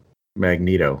to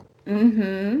Magneto.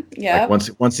 Mm-hmm. Yeah.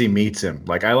 Like once he meets him,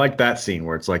 like I like that scene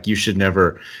where it's like you should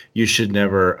never,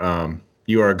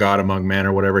 you are a god among men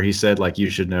or whatever he said. Like you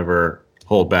should never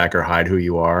hold back or hide who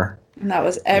you are. And that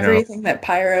was everything that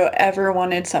Pyro ever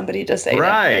wanted somebody to say.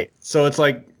 Right. So it's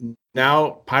like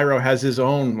now Pyro has his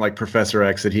own like Professor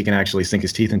X that he can actually sink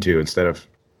his teeth into instead of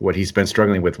what he's been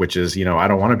struggling with, which is, you know, I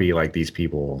don't want to be like these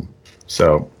people.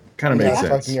 So kind of makes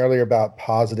sense. Talking earlier about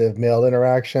positive male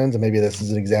interactions, and maybe this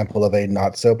is an example of a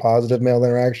not so positive male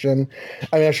interaction.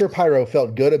 I mean, I'm sure Pyro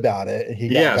felt good about it. And he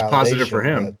got it's positive for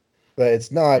him, but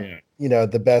it's not, you know,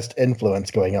 the best influence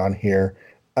going on here.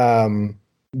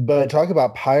 But talk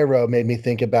about Pyro made me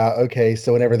think about, okay,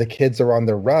 so whenever the kids are on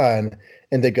the run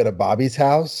and they go to Bobby's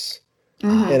house,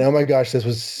 and oh my gosh, this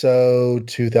was so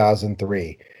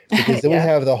 2003. Because then we Yeah.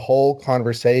 have the whole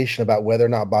conversation about whether or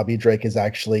not Bobby Drake is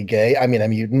actually gay. I mean, a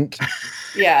mutant.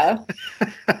 Yeah.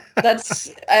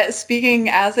 That's speaking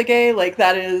as a gay, like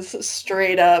that is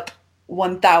straight up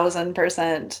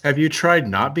 1000%. Have you tried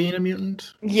not being a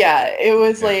mutant? Yeah, it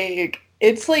was Yeah. like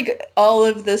it's like all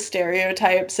of the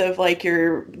stereotypes of like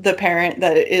you're the parent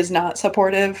that is not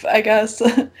supportive, I guess.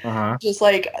 Uh-huh. Just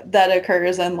like that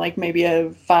occurs in like maybe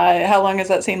how long is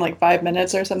that scene? Like 5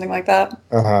 minutes or something like that.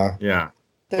 Uh-huh. Yeah.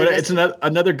 They're But just- it's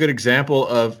another good example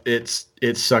of it's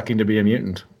sucking to be a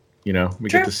mutant. You know, we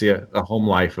True. get to see a home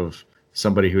life of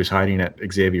somebody who's hiding at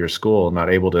Xavier's school, not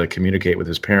able to communicate with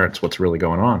his parents what's really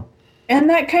going on.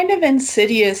 And that kind of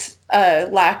insidious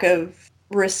lack of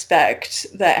respect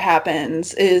that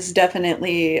happens is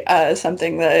definitely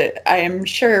something that I am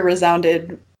sure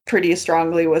resounded pretty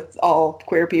strongly with all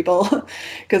queer people,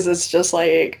 because it's just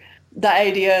like the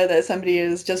idea that somebody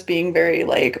is just being very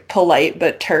like polite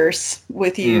but terse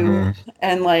with you, Mhm.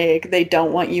 and like they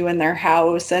don't want you in their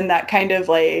house, and that kind of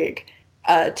like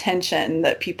tension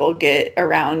that people get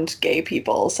around gay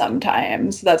people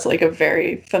sometimes. That's like a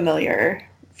very familiar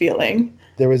feeling.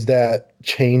 There was that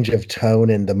change of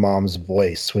tone in the mom's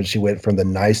voice when she went from the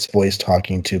nice voice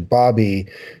talking to Bobby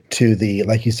to the,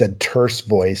 like you said, terse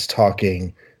voice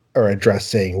talking or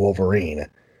addressing Wolverine.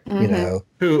 You Mhm.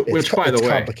 know, Which, by the it's way,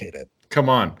 complicated. come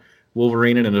on,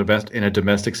 Wolverine in a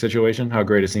domestic situation. How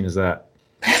great a scene is that?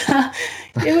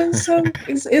 It was so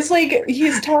it's like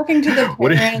he's talking to the What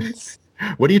do you- parents.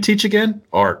 What do you teach again?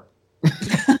 Art.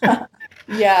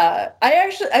 Yeah,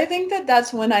 I think that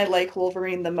that's when I like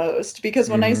Wolverine the most, because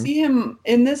when I Mhm. see him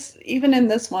in this, even in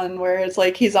this one where it's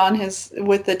like he's on his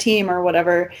with the team or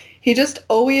whatever, he just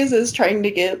always is trying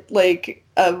to get like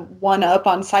a one up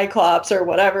on Cyclops or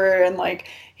whatever, and like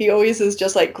he always is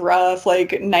just like gruff.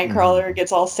 Like Nightcrawler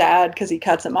gets all sad because he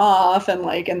cuts him off, and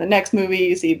like in the next movie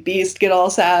you see Beast get all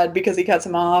sad because he cuts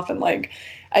him off, and like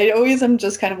I always am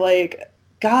just kind of like,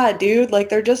 God, dude, like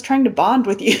they're just trying to bond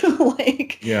with you.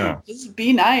 Like, Yeah. just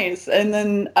be nice. And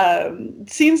then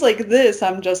scenes like this,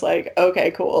 I'm just like,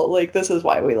 okay, cool. Like, this is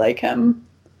why we like him.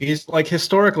 He's like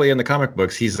historically in the comic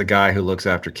books, he's the guy who looks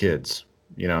after kids.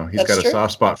 You know, he's That's got a true.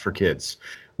 soft spot for kids,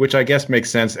 which I guess makes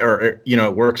sense. Or, you know,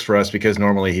 it works for us because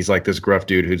normally he's like this gruff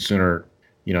dude who'd sooner,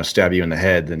 you know, stab you in the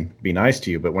head than be nice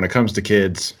to you. But when it comes to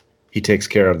kids, he takes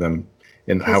care of them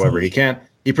in however he can.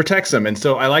 He protects them. And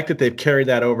so I like that they've carried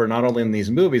that over not only in these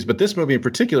movies, but this movie in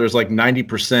particular is like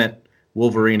 90%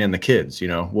 Wolverine and the kids, you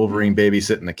know, Wolverine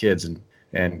babysitting the kids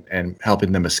and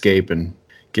helping them escape and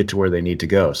get to where they need to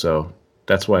go. So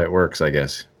that's why it works, I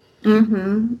guess.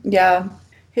 Mm-hmm. Yeah.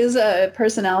 His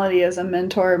personality as a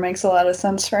mentor makes a lot of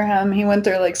sense for him. He went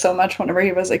through like so much whenever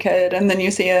he was a kid, and then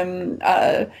you see him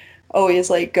always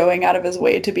like going out of his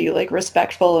way to be like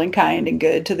respectful and kind and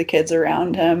good to the kids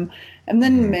around him. And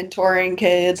then mentoring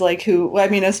kids, like who, I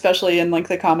mean, especially in like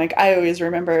the comic, I always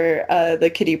remember the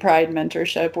Kitty Pryde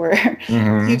mentorship where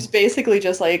Mhm. he's basically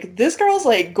just like, this girl's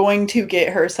like going to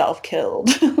get herself killed.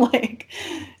 Like,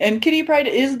 and Kitty Pryde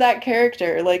is that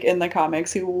character, like in the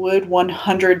comics, who would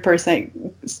 100%,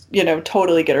 you know,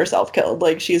 totally get herself killed.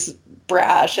 Like, she's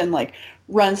brash and like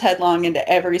runs headlong into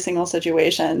every single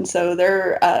situation. So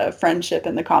their friendship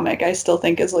in the comic, I still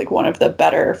think, is like one of the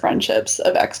better friendships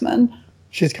of X-Men.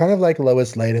 She's kind of like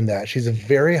Lois Lane in that she's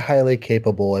very highly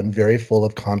capable and very full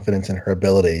of confidence in her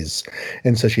abilities.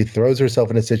 And so she throws herself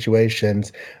into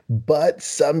situations, but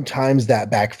sometimes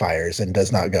that backfires and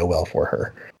does not go well for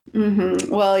her. Mm-hmm.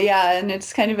 Well, yeah, and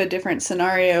it's kind of a different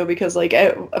scenario because, like,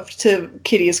 to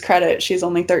Kitty's credit, she's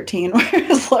only 13,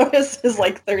 whereas Lois is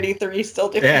like 33, still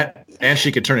doing Yeah, and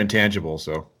she could turn intangible.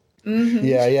 So Mm-hmm.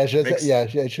 Yeah, she has,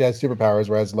 Makes- she has superpowers,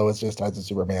 whereas Lois just has a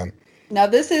Superman. Now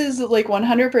this is like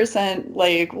 100%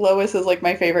 like Lois is like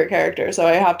my favorite character, so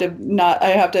I have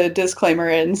to disclaimer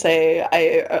it and say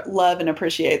I love and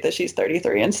appreciate that she's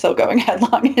 33 and still going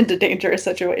headlong into dangerous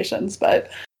situations, but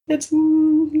it's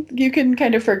you can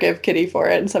kind of forgive Kitty for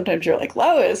it, and sometimes you're like,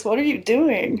 Lois, what are you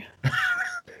doing?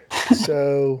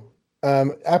 So,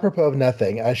 apropos of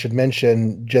nothing, I should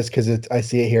mention, just because I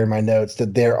see it here in my notes,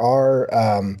 that there are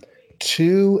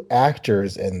two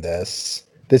actors in this.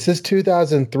 This is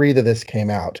 2003 that this came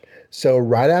out. So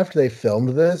right after they filmed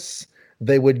this,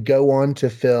 they would go on to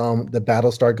film the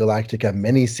Battlestar Galactica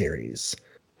miniseries,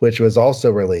 which was also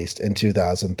released in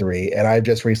 2003. And I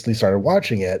just recently started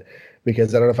watching it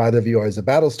because I don't know if either of you are a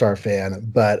Battlestar fan,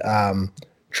 but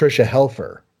Tricia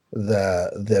Helfer,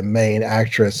 the main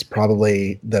actress,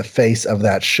 probably the face of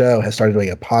that show, has started doing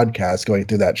a podcast going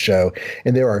through that show.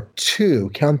 And there are two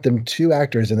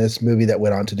actors in this movie that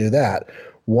went on to do that.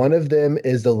 One of them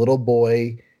is the little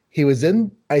boy He was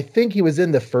in, I think he was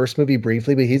in the first movie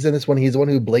briefly, but he's in this one. He's the one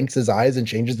who blinks his eyes and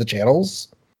changes the channels.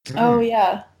 Oh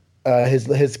yeah.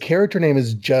 His character name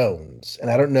is Jones,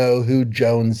 and I don't know who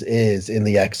Jones is in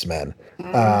the X-Men.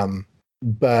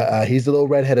 But he's a little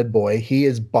redheaded boy. He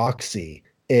is Boxy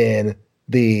in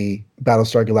the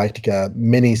Battlestar Galactica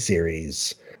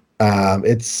miniseries.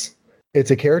 It's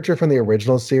a character from the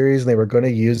original series, and they were going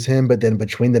to use him, but then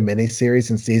between the miniseries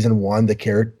and season 1,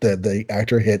 the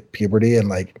actor hit puberty and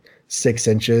like 6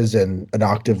 inches and an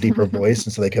octave deeper voice,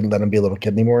 and so they couldn't let him be a little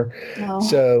kid anymore. Oh.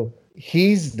 So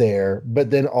he's there,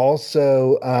 but then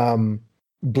also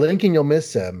blink and you'll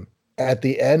miss him at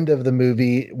the end of the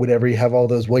movie. Whenever you have all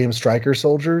those William Stryker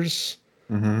soldiers,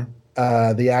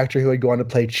 the actor who had gone to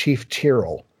play Chief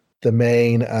Tyrrell, the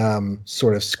main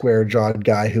sort of square-jawed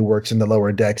guy who works in the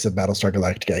lower decks of Battlestar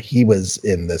Galactica, he was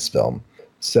in this film.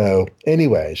 So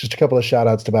anyways, just a couple of shout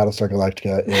outs to Battlestar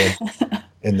Galactica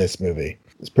in this movie.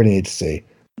 It's pretty neat to see.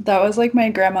 That was like my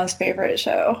grandma's favorite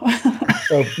show.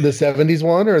 Oh, the 70s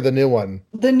one or the new one?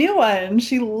 The new one.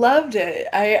 She loved it.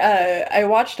 I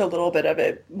watched a little bit of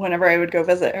it whenever I would go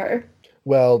visit her.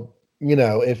 Well, you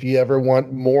know, if you ever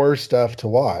want more stuff to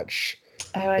watch,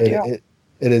 I do.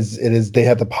 It is. They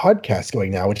have the podcast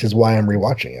going now, which is why I'm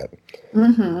rewatching it.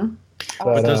 Mm-hmm.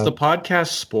 But does the podcast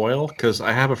spoil? Because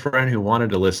I have a friend who wanted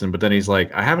to listen, but then he's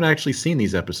like, I haven't actually seen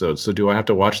these episodes, so do I have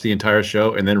to watch the entire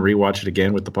show and then rewatch it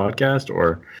again with the podcast,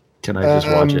 or can I just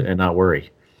watch it and not worry?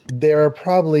 There are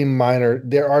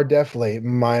definitely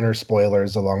minor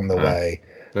spoilers along the way.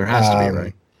 There has to be,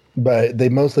 right? But they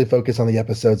mostly focus on the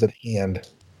episodes at hand.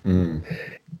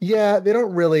 Yeah, they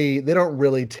don't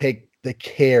really take the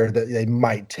care that they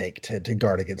might take to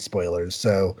guard against spoilers.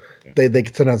 So they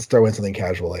sometimes throw in something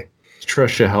casually.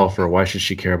 Trisha Helfer, why should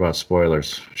she care about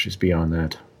spoilers? She's beyond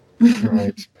that.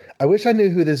 Right. I wish I knew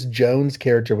who this Jones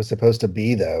character was supposed to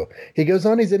be, though. He goes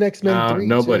on, he's in X-Men 3.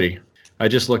 Nobody. Too. I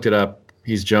just looked it up.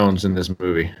 He's Jones in this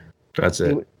movie. That's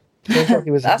it.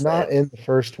 He was not in the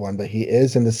first one, but he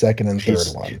is in the second and third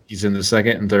one. He's in the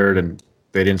second and third, and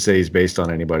they didn't say he's based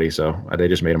on anybody, so they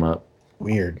just made him up.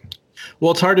 Weird.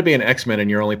 Well, it's hard to be an X-Men,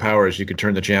 and your only power is you can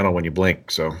turn the channel when you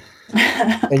blink, so.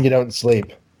 And you don't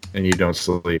sleep.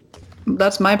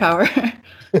 That's my power.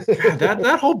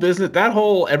 that whole business,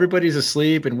 everybody's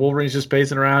asleep and Wolverine's just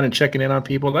pacing around and checking in on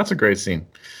people. That's a great scene.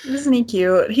 Isn't he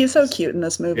cute? He's so cute in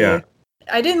this movie. Yeah.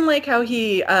 I didn't like how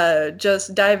he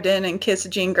just dived in and kissed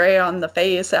Jean Grey on the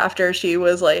face after she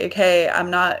was like, hey,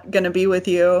 I'm not going to be with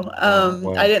you.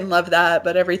 Wow. I didn't love that,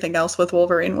 but everything else with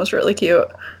Wolverine was really cute.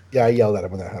 Yeah, I yelled at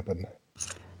him when that happened.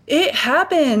 It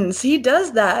happens. He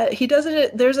does that. He does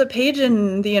it. There's a page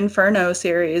in the Inferno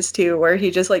series, too, where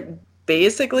he just, like,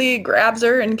 basically grabs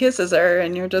her and kisses her,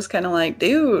 and you're just kind of like,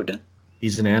 dude.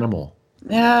 He's an animal.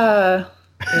 Yeah.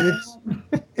 And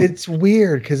it's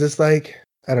weird, because it's like,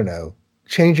 I don't know,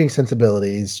 changing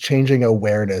sensibilities, changing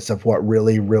awareness of what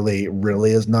really, really,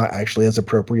 really is not actually as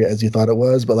appropriate as you thought it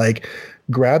was. But, like,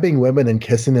 grabbing women and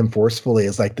kissing them forcefully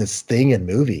is, like, this thing in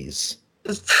movies.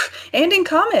 And in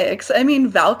comics. I mean,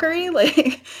 Valkyrie,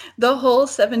 like, the whole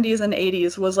 70s and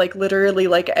 80s was, like, literally,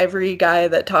 like, every guy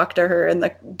that talked to her in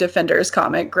the Defenders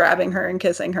comic grabbing her and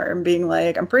kissing her and being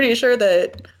like, I'm pretty sure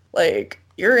that, like,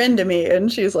 you're into me.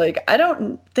 And she's like, I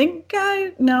don't think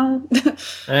no.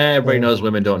 Everybody knows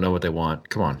women don't know what they want.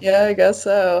 Come on. Yeah, I guess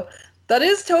so. That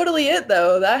is totally it,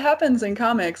 though. That happens in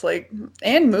comics, like,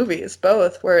 and movies,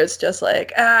 both, where it's just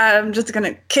like, I'm just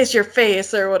gonna kiss your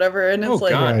face or whatever, and it's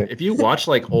like, God. If you watch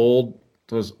like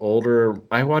those older,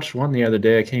 I watched one the other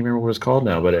day. I can't remember what it's called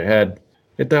now, but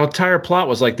the entire plot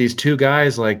was like these two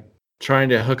guys like trying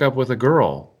to hook up with a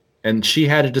girl, and she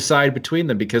had to decide between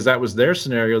them because that was their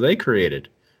scenario they created.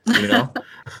 You know,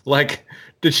 like.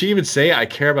 Did she even say, I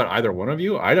care about either one of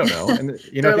you? I don't know. And,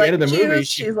 you know, at the end of the movie,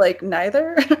 she's like,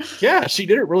 neither. Yeah, she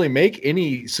didn't really make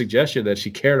any suggestion that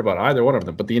she cared about either one of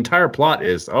them. But the entire plot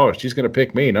is, oh, she's going to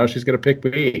pick me. No, she's going to pick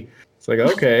me. It's like,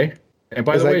 okay. And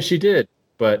by the way, she did.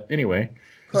 But anyway.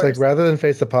 It's like, rather than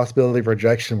face the possibility of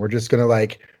rejection, we're just going to,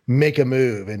 like, make a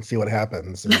move and see what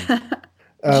happens. And,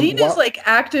 Jean is, like,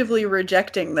 actively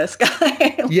rejecting this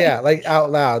guy. Yeah, like,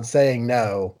 out loud saying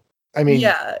no. I mean,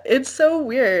 yeah, it's so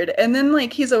weird. And then,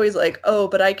 like, he's always like, oh,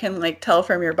 but I can, like, tell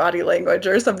from your body language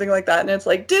or something like that. And it's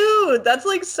like, dude, that's,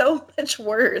 like, so much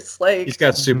worse. Like, he's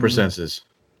got super senses.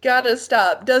 Gotta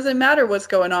stop. Doesn't matter what's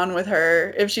going on with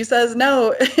her. If she says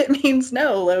no, it means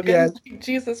no, Logan. Yeah.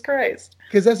 Jesus Christ.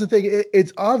 Because that's the thing.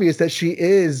 It's obvious that she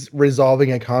is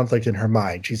resolving a conflict in her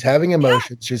mind. She's having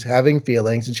emotions, she's having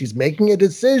feelings, and she's making a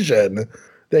decision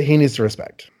that he needs to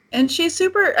respect. And she's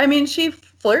super, I mean, she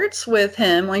flirts with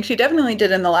him. Like she definitely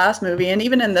did in the last movie, and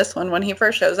even in this one when he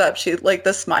first shows up, she like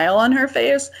the smile on her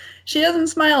face. She doesn't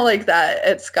smile like that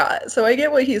at Scott. So I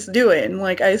get what he's doing.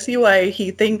 Like I see why he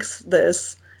thinks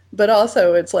this, but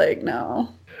also it's like no.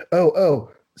 Oh,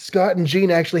 Scott and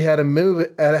Jean actually had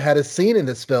a scene in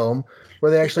this film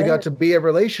where they actually got to be a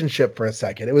relationship for a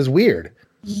second. It was weird.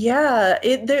 Yeah,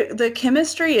 the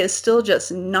chemistry is still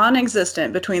just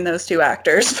non-existent between those two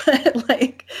actors, but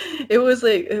like it was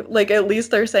like at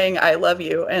least they're saying I love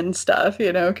you and stuff,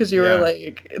 you know, because you were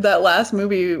like that last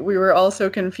movie we were all so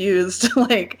confused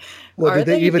like are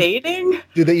they dating?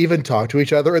 Do they even talk to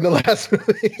each other in the last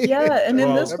movie? Yeah, and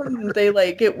in this one they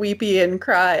like get weepy and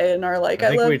cry and are like I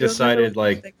think love we you. decided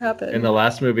like in the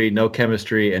last movie no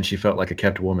chemistry and she felt like a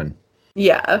kept woman.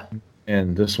 Yeah.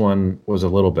 And this one was a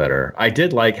little better. I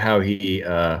did like how he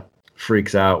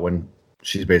freaks out when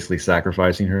she's basically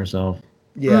sacrificing herself.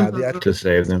 Yeah, to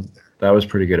save them. That was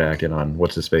pretty good acting on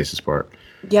what's his face's part.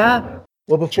 Yeah.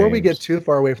 Well, before we get too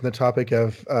far away from the topic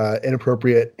of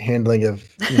inappropriate handling of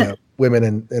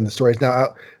women in the stories,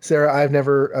 now Sarah, I've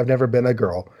never been a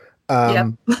girl.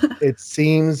 It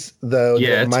seems though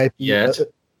that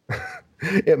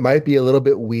it might be a little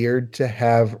bit weird to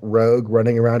have Rogue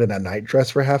running around in a night dress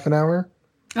for half an hour.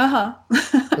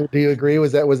 Do you agree?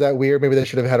 Was that weird? Maybe they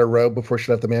should have had a robe before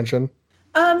she left the mansion.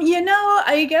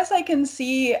 I guess I can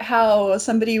see how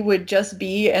somebody would just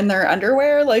be in their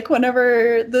underwear, like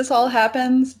whenever this all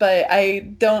happens, but I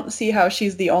don't see how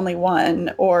she's the only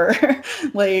one or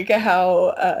like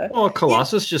how,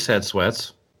 Colossus just had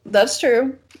sweats. That's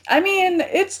true. I mean,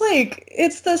 it's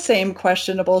the same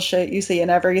questionable shit you see in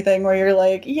everything where you're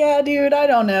like, yeah, dude, I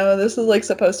don't know. This is like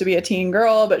supposed to be a teen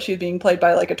girl, but she's being played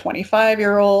by like a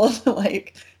 25-year-old.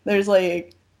 Like there's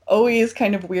like always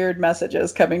kind of weird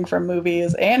messages coming from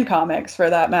movies and comics for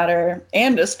that matter.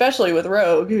 And especially with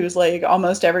Rogue, who's like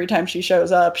almost every time she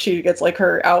shows up, she gets like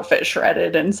her outfit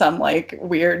shredded in some like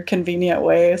weird, convenient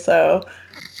way. So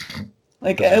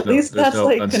like at least that's no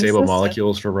like unstable consistent.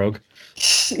 Molecules for Rogue.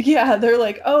 Yeah, they're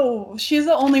like, oh, she's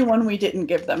the only one we didn't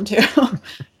give them to.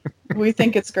 We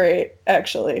think it's great,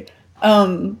 actually.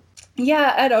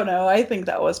 Yeah, I don't know. I think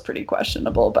that was pretty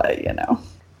questionable, but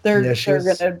they're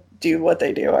gonna do what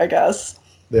they do, I guess.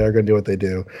 They are gonna do what they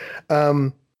do. I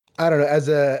don't know.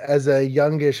 As a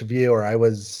youngish viewer, I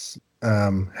was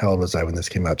how old was I when this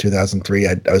came out? 2003.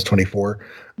 I was 24.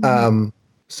 Mm-hmm.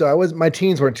 So my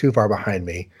teens weren't too far behind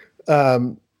me.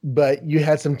 But you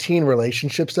had some teen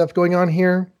relationship stuff going on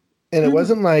here. And it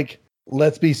wasn't like,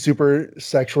 let's be super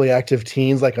sexually active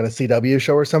teens like on a CW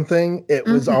show or something. It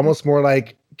was almost more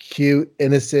like cute,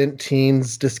 innocent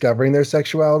teens discovering their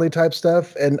sexuality type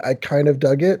stuff. And I kind of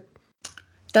dug it.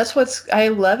 I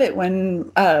love it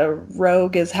when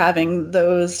Rogue is having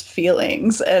those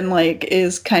feelings and like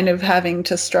is kind of having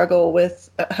to struggle with,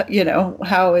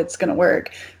 how it's going to work.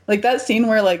 Like that scene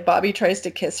where like Bobby tries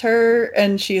to kiss her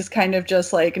and she's kind of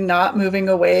just like not moving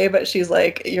away, but she's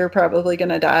like, you're probably going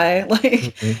to die.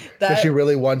 Like that. So she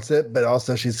really wants it, but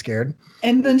also she's scared.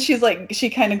 And then she's like, she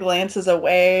kind of glances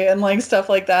away and like stuff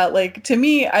like that. Like to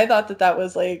me, I thought that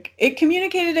was like, it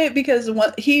communicated it because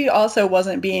he also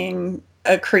wasn't being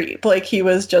a creep. Like he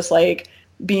was just like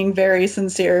being very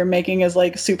sincere, making his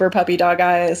like super puppy dog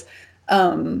eyes.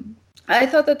 I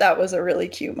thought that was a really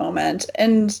cute moment.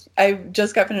 And I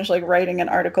just got finished like writing an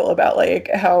article about like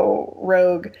how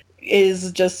Rogue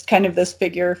is just kind of this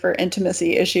figure for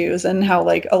intimacy issues and how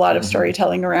like a lot of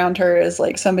storytelling around her is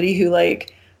like somebody who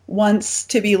like wants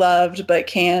to be loved but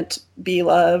can't be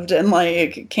loved and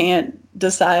like can't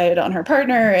decide on her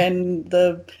partner, and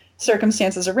the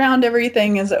circumstances around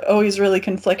everything is always really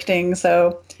conflicting.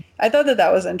 So I thought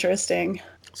that was interesting.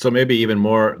 So maybe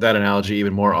that analogy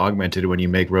even more augmented when you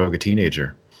make Rogue a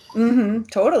teenager. Mm-hmm.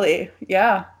 Totally.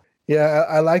 Yeah. Yeah,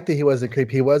 I like that he wasn't creep.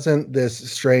 He wasn't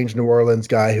this strange New Orleans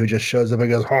guy who just shows up and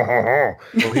goes, ha, ha, ha.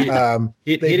 Well,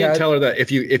 he didn't tell her that if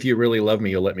you really love me,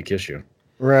 you'll let me kiss you.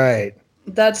 Right.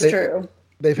 That's true.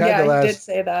 They've had he did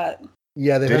say that.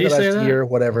 Yeah, they've had the last year or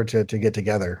whatever to get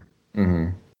together.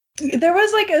 Mm-hmm. There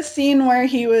was like a scene where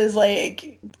he was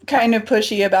like kind of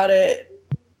pushy about it.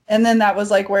 And then that was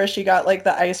like where she got like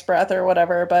the ice breath or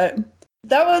whatever. But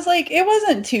that was like, it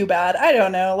wasn't too bad. I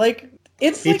don't know. Like,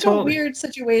 it's like a weird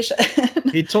situation.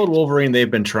 He told Wolverine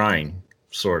they've been trying,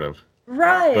 sort of.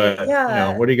 Right. But,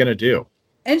 yeah. What are you going to do?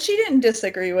 And she didn't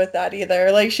disagree with that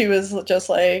either. Like, she was just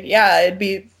like, yeah, it'd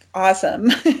be awesome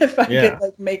if I could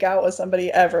like make out with somebody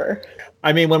ever.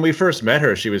 I mean, when we first met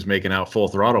her, she was making out full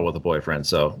throttle with a boyfriend.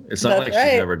 So it's not she's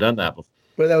never done that before.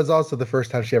 But that was also the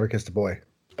first time she ever kissed a boy.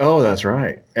 Oh, that's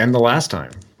right. And the last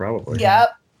time, probably. Yep.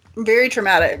 Very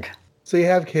traumatic. So you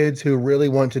have kids who really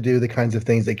want to do the kinds of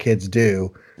things that kids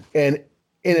do. And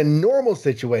in a normal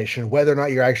situation, whether or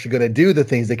not you're actually going to do the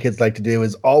things that kids like to do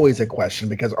is always a question,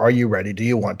 because are you ready? Do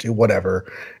you want to?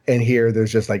 Whatever. And here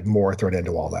there's just like more thrown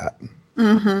into all that.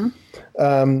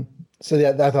 So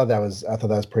yeah, I thought that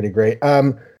was pretty great.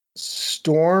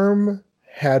 Storm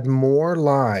had more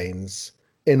lines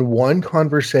in one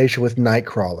conversation with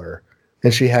Nightcrawler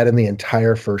than she had in the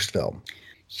entire first film.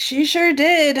 She sure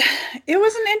did. It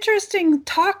was an interesting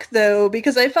talk, though,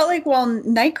 because I felt like while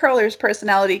Nightcrawler's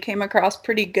personality came across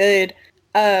pretty good,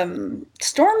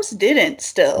 Storm's didn't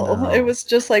still. No. It was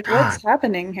just like, God. what's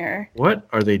happening here? What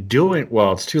are they doing?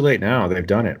 Well, it's too late now. They've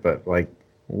done it. But, like,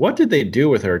 what did they do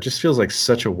with her? It just feels like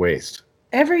such a waste.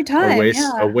 Every time,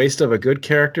 A waste of a good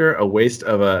character, a waste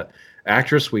of a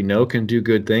actress we know can do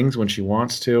good things when she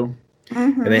wants to.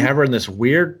 Mm-hmm. And they have her in this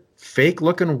weird,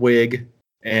 fake-looking wig,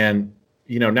 and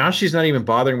now she's not even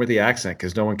bothering with the accent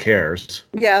because no one cares.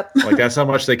 Yep. Like, that's how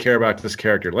much they care about this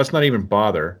character. Let's not even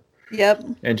bother. Yep.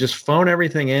 And just phone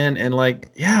everything in, and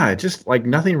it just like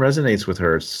nothing resonates with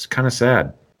her. It's kind of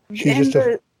sad. She's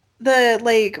And the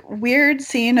like weird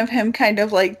scene of him kind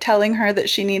of like telling her that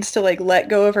she needs to like let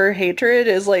go of her hatred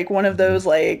is like one of those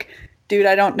like, dude,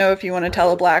 I don't know if you want to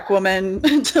tell a black woman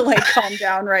to like calm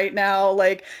down right now.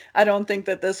 Like, I don't think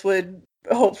that this would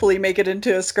hopefully make it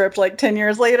into a script like 10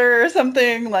 years later or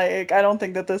something. Like, I don't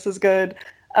think that this is good.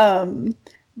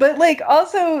 But like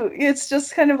also it's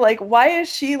just kind of like, why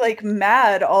is she like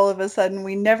mad all of a sudden?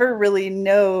 We never really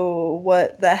know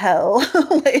what the hell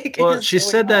like. Well, she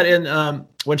said that in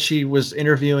when she was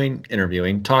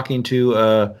interviewing, talking to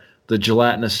the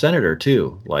gelatinous senator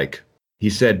too. Like, he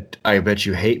said, "I bet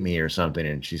you hate me" or something,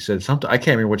 and she said something. I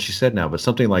can't remember what she said now, but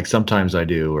something like "sometimes I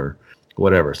do" or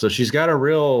whatever. So she's got a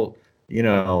real,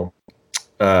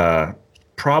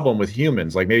 problem with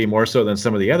humans, like maybe more so than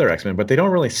some of the other X-Men, but they don't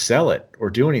really sell it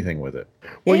or do anything with it.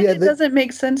 Well, and yeah, it doesn't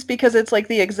make sense because it's like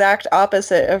the exact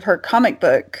opposite of her comic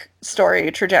book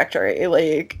story trajectory,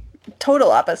 like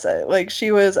total opposite. Like, she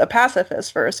was a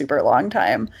pacifist for a super long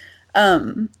time.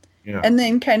 And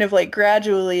then kind of like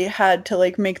gradually had to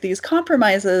like make these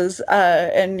compromises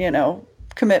and,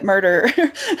 commit murder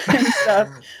and stuff.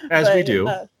 We do.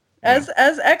 As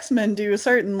X-Men do,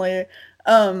 certainly.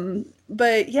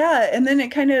 But yeah, and then it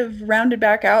kind of rounded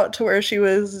back out to where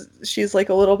she's like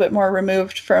a little bit more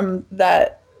removed from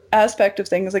that aspect of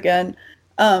things again.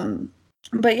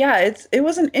 But yeah, it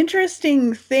was an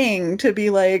interesting thing to be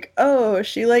like, oh,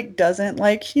 she like doesn't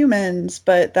like humans,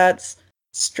 but that's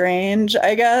strange,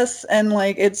 I guess. And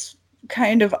like, it's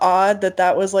kind of odd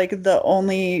that was like the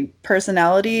only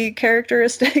personality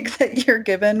characteristic that you're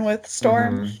given with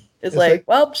Storm. Mm-hmm. It's like,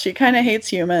 well, she kind of hates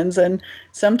humans, and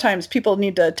sometimes people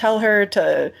need to tell her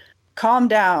to calm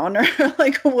down or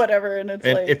like whatever. And it's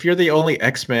like, if you're the only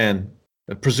X-Men,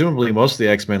 presumably most of the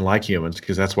X-Men like humans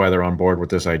because that's why they're on board with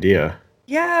this idea.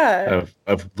 Yeah.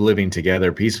 Of living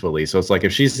together peacefully. So it's like,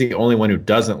 if she's the only one who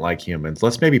doesn't like humans,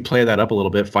 let's maybe play that up a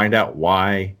little bit, find out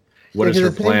why. What is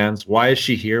her plans? Why is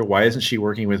she here? Why isn't she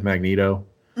working with Magneto?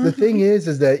 The thing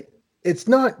is that it's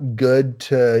not good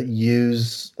to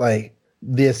use like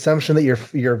the assumption that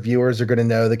your viewers are going to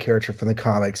know the character from the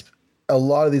comics. A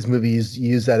lot of these movies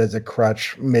use that as a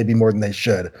crutch, maybe more than they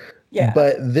should. Yeah.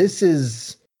 But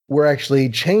we're actually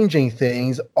changing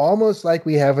things almost like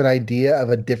we have an idea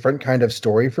of a different kind of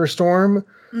story for Storm,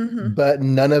 but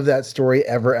none of that story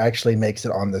ever actually makes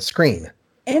it on the screen.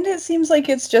 And it seems like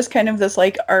it's just kind of this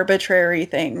like arbitrary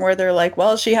thing where they're like,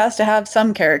 well, she has to have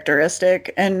some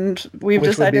characteristic, and we've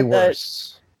decided that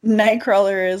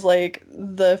Nightcrawler is like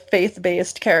the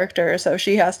faith-based character, so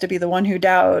she has to be the one who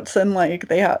doubts, and like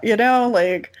they have,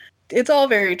 like it's all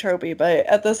very tropey, but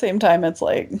at the same time, it's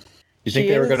like, you think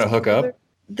they were going to hook up?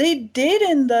 They did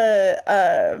in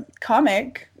the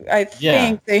comic. I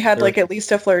think they had like at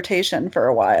least a flirtation for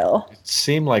a while. It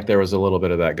seemed like there was a little bit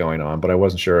of that going on, but I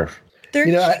wasn't sure. They're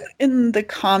cute in the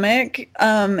comic,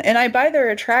 and I buy their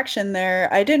attraction there.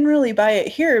 I didn't really buy it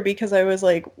here because I was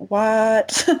like,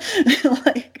 what?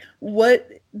 Like,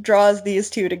 what draws these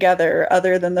two together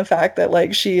other than the fact that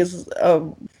like she is a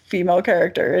female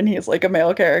character and he's like a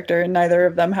male character, and neither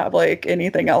of them have like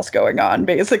anything else going on,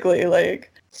 basically.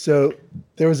 Like, so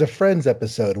there was a Friends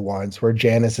episode once where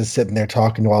Janice is sitting there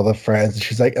talking to all the friends, and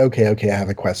she's like, okay, I have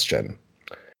a question.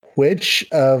 Which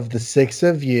of the six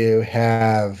of you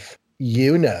have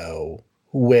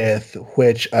with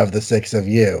which of the six of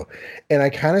you? And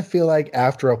I kind of feel like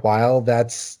after a while,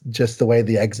 that's just the way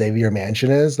the Xavier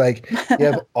Mansion is. Like, you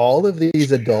have all of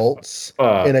these adults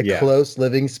in a close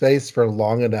living space for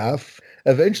long enough,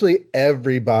 eventually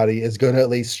everybody is going to at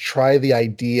least try the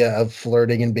idea of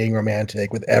flirting and being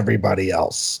romantic with everybody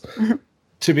else.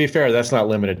 To be fair, that's not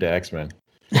limited to X-Men.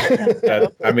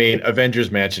 I mean, Avengers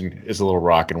Mansion is a little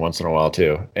rocking once in a while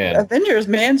too, and Avengers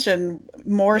Mansion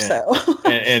more so.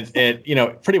 and you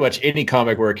know, pretty much any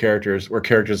comic where characters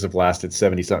have lasted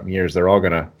 70-something years, they're all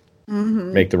gonna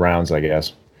make the rounds, I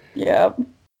guess. Yeah,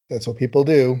 That's what people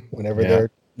do whenever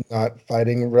they're not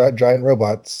fighting giant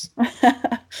robots.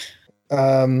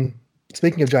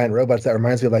 Speaking of giant robots, that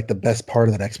reminds me of like the best part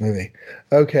of the next movie.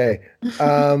 Okay,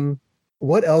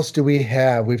 what else do we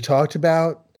have? We've talked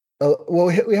about. Well,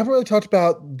 we haven't really talked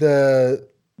about the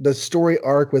story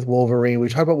arc with Wolverine. We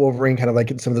talked about Wolverine kind of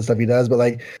like some of the stuff he does, but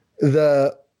like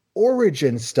the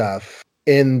origin stuff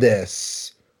in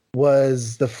this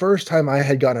was the first time I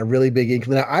had gotten a really big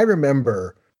inkling. Now, I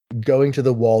remember going to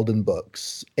the Walden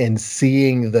Books and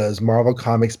seeing those Marvel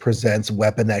Comics Presents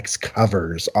Weapon X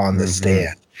covers on the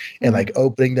stand. And like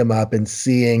opening them up and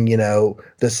seeing, you know,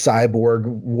 the cyborg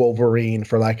Wolverine,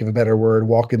 for lack of a better word,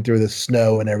 walking through the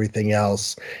snow and everything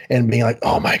else and being like,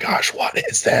 oh my gosh, what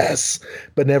is this?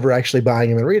 But never actually buying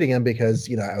him and reading him because,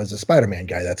 you know, I was a Spider-Man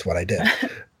guy. That's what I did.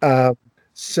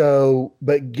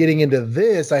 But getting into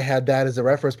this, I had that as a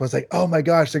reference point. I was like, oh my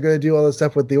gosh, they're going to do all this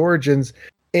stuff with the origins.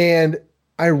 And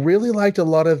I really liked a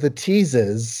lot of the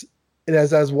teases. And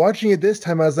as I was watching it this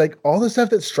time, I was like, all the stuff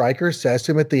that Stryker says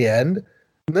to him at the end,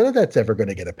 none of that's ever going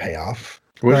to get a payoff.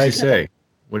 What did he say?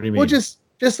 What do you mean? Well, just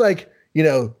like, you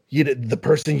know, the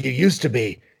person you used to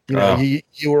be, you know,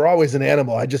 you were always an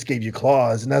animal. I just gave you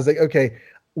claws. And I was like, okay,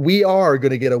 we are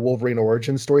going to get a Wolverine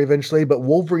origin story eventually, but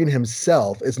Wolverine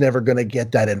himself is never going to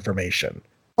get that information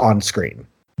on screen.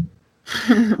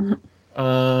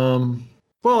 Well,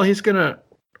 he's going to,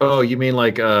 you mean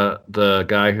like the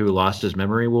guy who lost his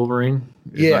memory, Wolverine?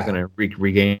 He's not going to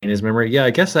regain his memory. Yeah,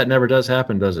 I guess that never does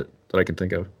happen, does it? That I can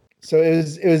think of. So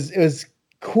it was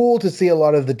cool to see a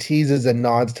lot of the teases and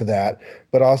nods to that,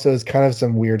 but also it's kind of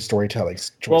some weird storytelling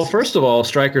choices. Well, first of all,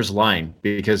 Stryker's lying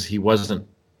because he wasn't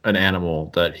an animal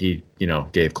that he, you know,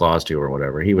 gave claws to or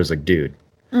whatever. He was a dude.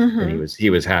 And he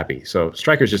was happy. So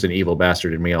Stryker's just an evil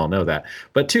bastard, and we all know that.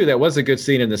 But two, that was a good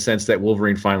scene in the sense that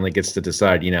Wolverine finally gets to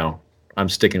decide, you know, I'm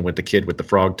sticking with the kid with the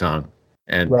frog tongue,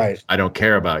 and I don't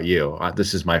care about you.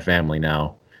 This is my family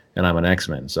now, and I'm an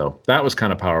X-Men. So that was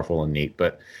kind of powerful and neat.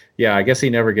 But yeah, I guess he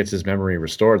never gets his memory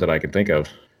restored that I can think of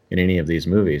in any of these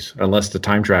movies, unless the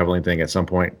time traveling thing at some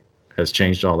point has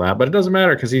changed all that. But it doesn't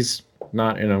matter because he's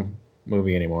not in a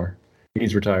movie anymore.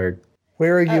 He's retired.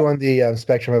 Where are you on the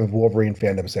spectrum of Wolverine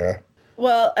fandom, Sarah?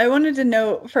 Well, I wanted to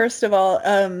note, first of all,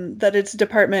 that it's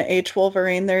Department H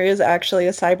Wolverine. There is actually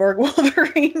a cyborg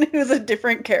Wolverine who's a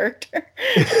different character.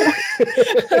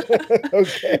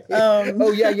 Okay.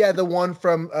 The one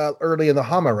from early in the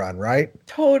Hama run, right?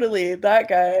 Totally, that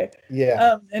guy.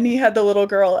 Yeah. And he had the little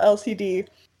girl, LCD.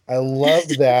 I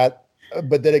loved that,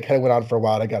 but then it kind of went on for a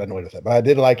while. And I got annoyed with it, but I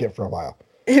did like it for a while.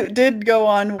 It did go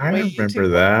on. I remember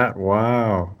that.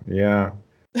 Wow. Yeah.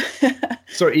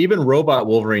 So even Robot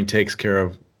Wolverine takes care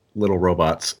of little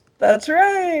robots. That's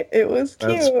right. It was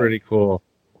cute. That's pretty cool.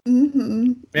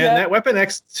 Man, that Weapon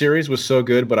X series was so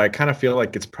good, but I kind of feel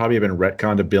like it's probably been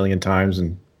retconned a billion times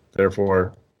and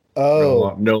therefore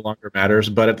no longer matters.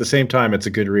 But at the same time, it's a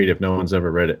good read if no one's ever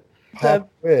read it. Pop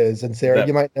quiz, and Sarah,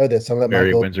 you might know this. Some of that Mary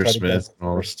Michael Windsor Smith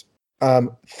first.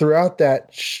 Throughout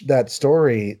that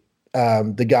story,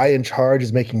 the guy in charge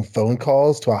is making phone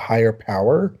calls to a higher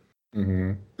power.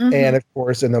 And of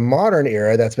course, in the modern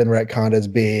era, that's been retconned as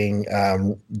being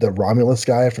the Romulus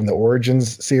guy from the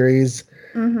Origins series.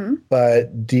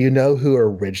 But do you know who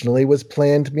originally was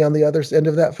planned to be on the other end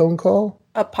of that phone call?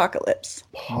 Apocalypse.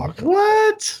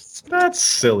 What? That's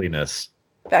silliness.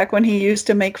 Back when he used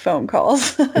to make phone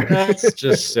calls. That's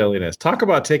just silliness. Talk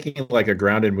about taking like a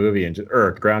grounded movie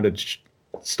or grounded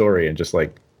story and just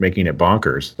like making it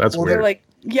bonkers. That's weird. They're like,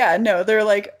 they're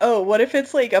like, oh, what if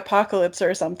it's like Apocalypse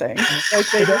or something?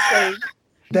 Like they just like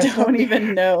don't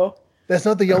even know. That's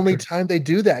not the only time they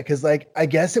do that, because like I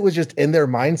guess it was just in their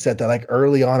mindset that like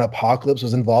early on Apocalypse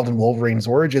was involved in Wolverine's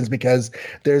origins, because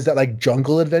there's that like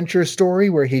jungle adventure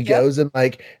story where he goes and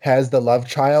like has the love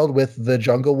child with the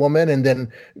jungle woman and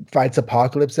then fights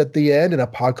Apocalypse at the end, and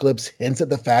Apocalypse hints at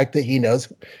the fact that he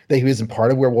knows that he wasn't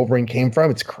part of where Wolverine came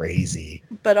from. It's crazy.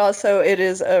 But also it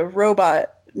is a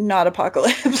robot, not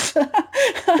Apocalypse.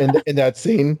 in that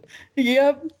scene?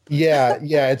 Yep. Yeah,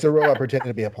 it's a robot pretending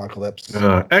to be Apocalypse.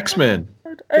 X-Men.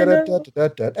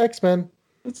 X-Men.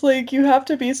 It's like you have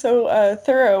to be so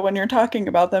thorough when you're talking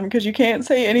about them, because you can't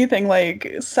say anything like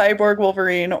Cyborg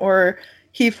Wolverine or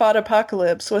he fought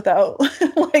Apocalypse without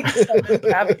like some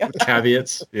caveats.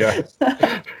 Caveats, yeah.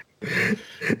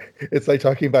 It's like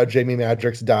talking about Jamie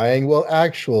Madrox dying. Well,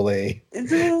 actually,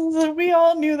 We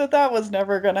all knew that was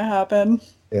never going to happen.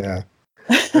 yeah.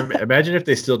 Imagine if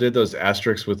they still did those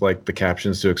asterisks with like the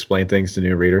captions to explain things to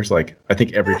new readers. Like, I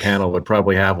think every panel would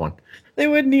probably have one. They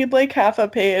would need like half a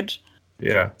page.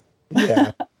 Yeah.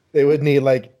 Yeah. They would need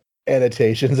like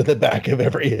annotations at the back of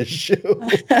every issue.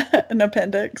 An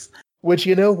appendix. Which,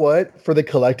 you know what? For the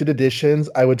collected editions,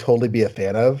 I would totally be a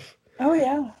fan of. Oh,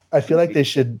 yeah. I feel like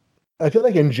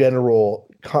in general,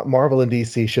 Marvel and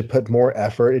DC should put more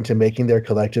effort into making their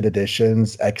collected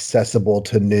editions accessible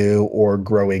to new or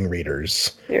growing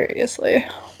readers. Seriously.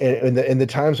 In the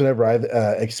times whenever I've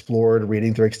explored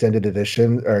reading through extended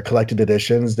edition or collected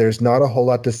editions, there's not a whole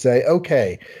lot to say.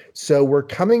 Okay, so we're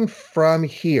coming from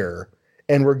here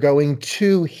and we're going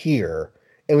to here,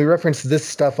 and we reference this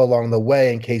stuff along the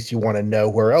way in case you want to know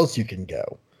where else you can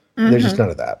go. Mm-hmm. There's just none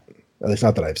of that. At least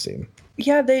not that I've seen.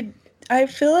 Yeah, I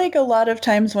feel like a lot of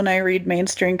times when I read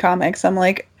mainstream comics, I'm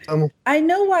like, I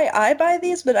know why I buy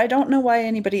these, but I don't know why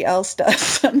anybody else does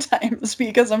sometimes,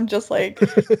 because I'm just like,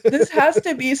 this has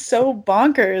to be so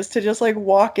bonkers to just like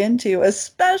walk into,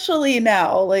 especially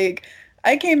now. Like,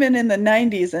 I came in the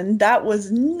 90s and that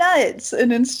was nuts.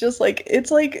 And it's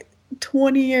like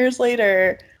 20 years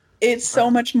later, it's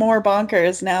so much more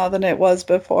bonkers now than it was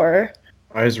before.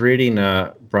 I was reading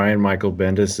Brian Michael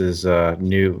Bendis's not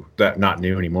new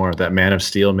anymore, that Man of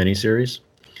Steel miniseries.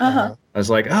 Uh-huh. I was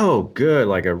like, oh, good,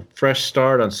 like a fresh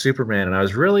start on Superman. And I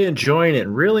was really enjoying it.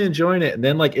 And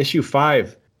then like issue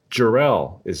 5,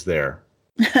 Jor-El is there.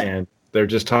 And they're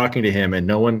just talking to him, and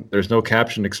there's no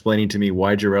caption explaining to me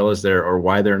why Jor-El is there or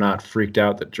why they're not freaked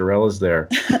out that Jor-El is there.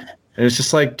 And it's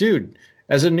just like, dude,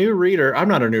 as a new reader, I'm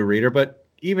not a new reader, but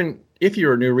even if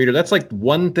you're a new reader, that's like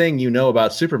one thing you know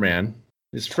about Superman.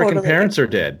 His freaking parents are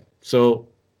dead. So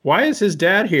why is his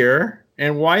dad here?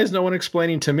 And why is no one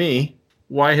explaining to me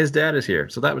why his dad is here?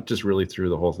 So that just really threw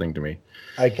the whole thing to me.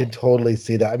 I could totally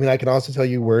see that. I mean, I can also tell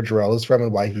you where Jor-El is from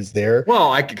and why he's there.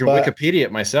 Well, I could Wikipedia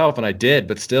it myself, and I did,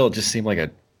 but still, it just seemed like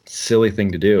a silly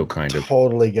thing to do, kind of.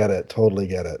 Totally get it.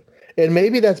 And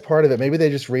maybe that's part of it. Maybe they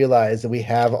just realize that we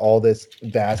have all this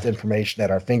vast information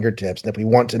at our fingertips, and if we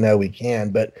want to know, we can.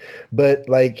 But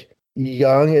like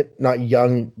not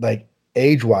young, like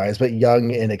age-wise, but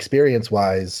young and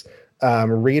experience-wise,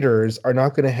 readers are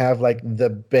not going to have like the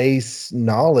base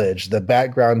knowledge, the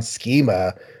background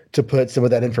schema to put some of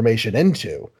that information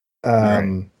into.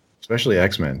 Right. Especially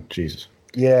X-Men. Jesus.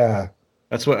 Yeah.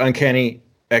 That's what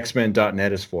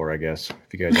UncannyXmen.net is for, I guess.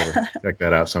 If you guys ever check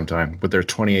that out sometime, with their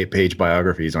 28-page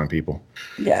biographies on people.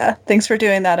 Yeah. Thanks for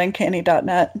doing that,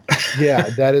 Uncanny.net. Yeah,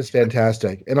 that is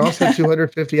fantastic. And also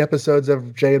 250 episodes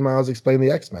of Jay and Miles Explain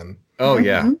the X-Men. Oh,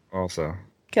 yeah. Also.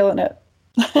 Killing it.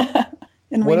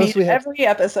 And we need every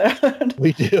episode.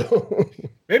 We do.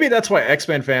 Maybe that's why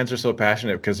X-Men fans are so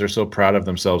passionate, because they're so proud of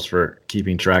themselves for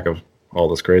keeping track of all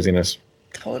this craziness.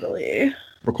 Totally.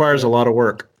 Requires a lot of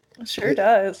work. It sure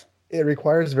does. It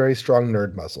requires very strong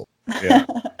nerd muscle. Yeah.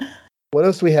 What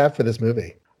else do we have for this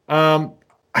movie? I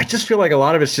just feel like a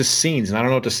lot of it's just scenes, and I don't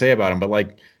know what to say about them, but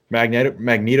like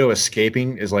Magneto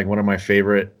escaping is like one of my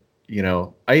favorite,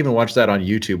 I even watch that on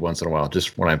YouTube once in a while,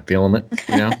 just when I'm feeling it,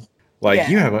 Like,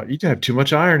 yeah. you have too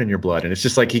much iron in your blood. And it's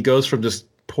just like he goes from this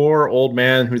poor old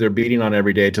man who they're beating on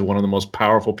every day to one of the most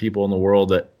powerful people in the world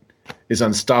that is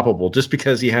unstoppable, just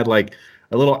because he had like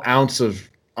a little ounce of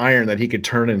iron that he could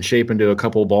turn and shape into a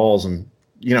couple balls and,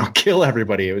 kill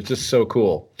everybody. It was just so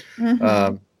cool.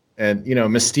 Mm-hmm. And,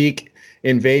 Mystique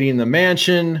invading the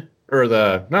mansion, or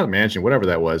not the mansion, whatever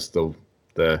that was,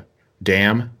 the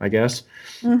dam, I guess.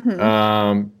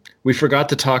 Mm-hmm. We forgot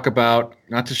to talk about,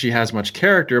 not that she has much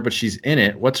character, but she's in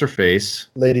it. What's her face?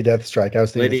 Lady Deathstrike. I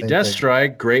was thinking Lady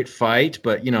Deathstrike, great fight,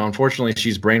 but unfortunately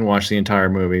she's brainwashed the entire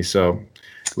movie, so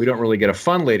we don't really get a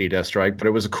fun Lady Deathstrike, but it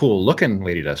was a cool looking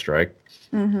Lady Deathstrike.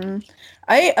 Mm-hmm.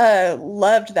 I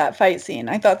loved that fight scene.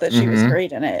 I thought that she was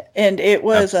great in it, and it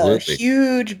was a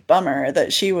huge bummer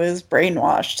that she was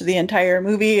brainwashed the entire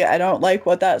movie. I don't like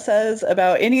what that says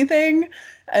about anything,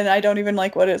 and I don't even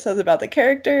like what it says about the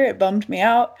character. It bummed me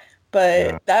out.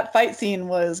 But that fight scene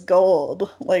was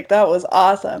gold. Like, that was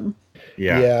awesome.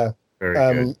 Yeah. Very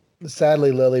good.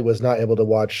 Sadly, Lily was not able to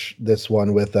watch this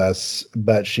one with us,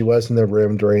 but she was in the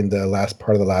room during the last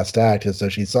part of the last act. And so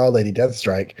she saw Lady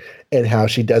Deathstrike and how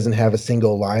she doesn't have a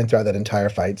single line throughout that entire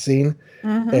fight scene.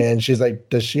 Mm-hmm. And she's like,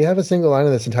 does she have a single line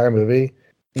in this entire movie?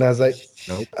 And I was like,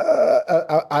 nope.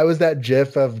 I was that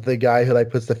gif of the guy who like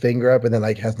puts the finger up and then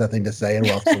like has nothing to say and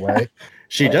walks away.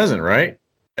 She doesn't, right?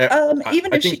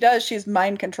 Even if she does, she's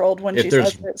mind controlled when she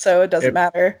says it, so it doesn't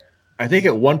matter. I think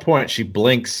at one point she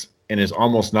blinks and is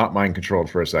almost not mind controlled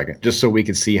for a second, just so we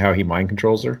could see how he mind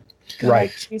controls her. God,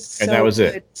 Right. she's so And that was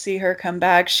it. good to see her come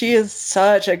back. She is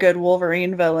such a good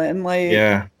Wolverine villain. Like,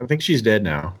 Yeah, I think she's dead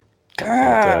now.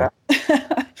 God.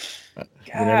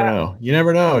 You never know. You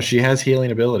never know. She has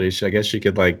healing abilities. I guess she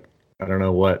could I don't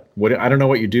know what I don't know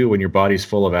what you do when your body's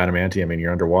full of adamantium and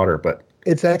you're underwater, but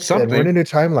It's X-Men. We're in a new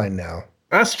timeline now.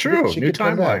 that's true. She New could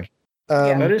come timeline. back.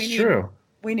 That we is need- true.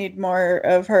 We need more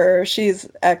of her. She's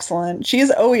excellent. She's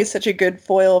always such a good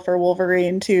foil for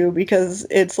Wolverine too, because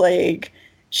it's like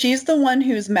she's the one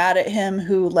who's mad at him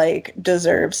who like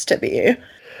deserves to be.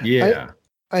 Yeah.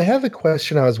 I have a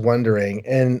question I was wondering,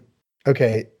 and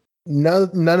okay,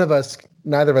 neither of us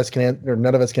can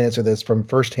answer this from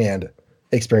firsthand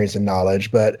experience and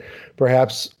knowledge, but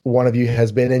perhaps one of you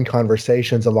has been in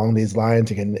conversations along these lines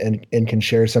and can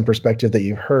share some perspective that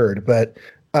you've heard. But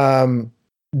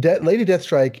Lady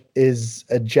Deathstrike is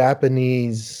a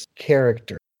Japanese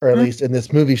character, or at least in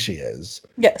this movie she is.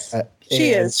 Yes,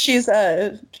 she and- is. She's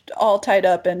all tied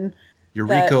up in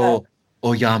Yuriko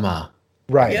Oyama.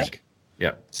 Right. Yep.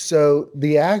 Yep. So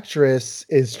the actress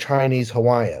is Chinese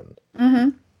Hawaiian. hmm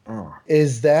Oh.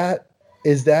 Is that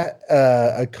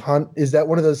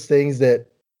one of those things that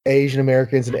Asian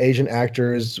Americans and Asian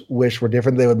actors wish were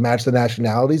different? They would match the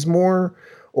nationalities more,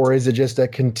 or is it just a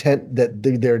content that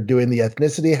they're doing the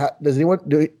ethnicity?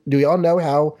 Do we all know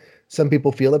how some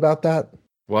people feel about that?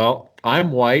 Well,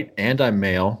 I'm white and I'm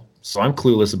male, so I'm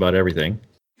clueless about everything.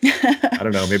 I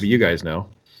don't know. Maybe you guys know.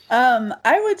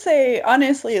 I would say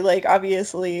honestly, like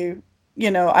obviously,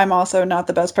 I'm also not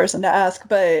the best person to ask,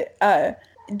 but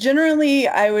generally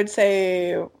I would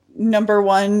say number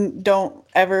one, don't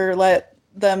ever let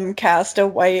them cast a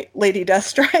white Lady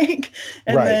Deathstrike.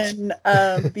 And Right.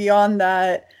 then beyond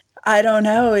that, I don't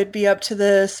know, it'd be up to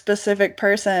the specific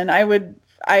person.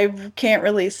 I can't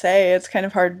really say. It's kind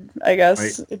of hard, I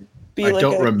guess. It'd be I like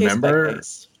don't a remember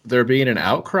case-by-case. there being an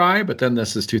outcry, but then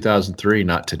this is 2003,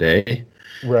 not today.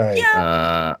 Right.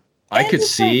 Yeah. I And could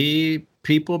it's see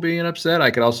people being upset.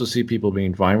 I could also see people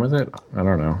being fine with it. I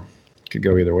don't know. Could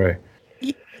go either way.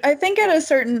 I think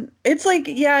it's like,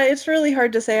 yeah, it's really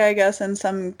hard to say, I guess, in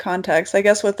some contexts. I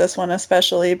guess with this one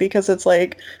especially, because it's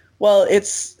like, well,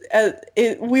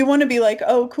 we want to be like,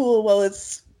 oh, cool, well,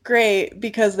 it's great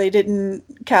because they didn't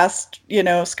cast,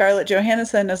 Scarlett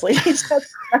Johansson as Lady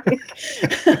Deathstrike.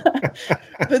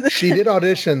 But She did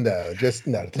audition though. Just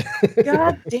no.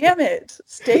 God damn it.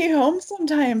 Stay home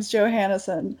sometimes,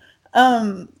 Johansson.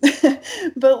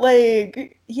 But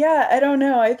like, yeah, I don't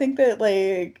know. I think that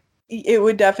like it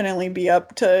would definitely be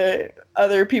up to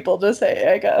other people to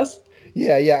say, I guess.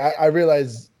 Yeah. I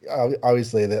realize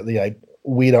obviously that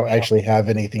we don't actually have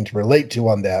anything to relate to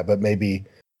on that, but maybe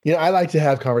I like to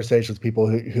have conversations with people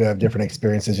who have different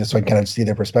experiences just so I can kind of see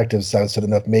their perspectives. So I don't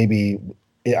know if maybe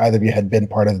either of you had been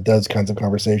part of those kinds of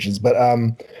conversations, but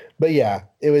yeah,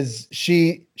 it was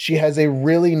she has a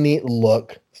really neat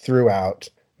look throughout.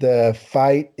 The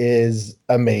fight is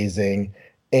amazing.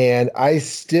 And I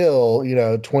still,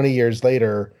 20 years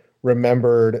later,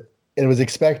 remembered and was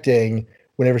expecting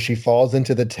whenever she falls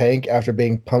into the tank after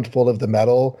being pumped full of the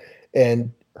metal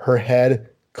and her head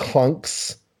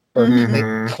clunks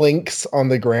or clinks on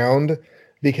the ground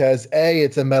because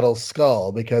it's a metal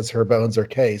skull because her bones are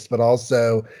cased, but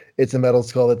also it's a metal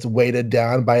skull that's weighted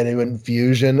down by a new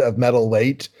infusion of metal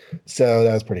weight. So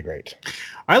that was pretty great.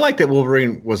 I like that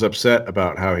Wolverine was upset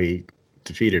about how he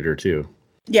defeated her too.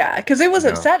 Yeah, because it was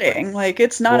upsetting. Like,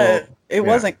 it's not it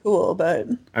wasn't cool, but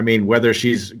I mean,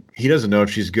 he doesn't know if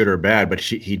she's good or bad, but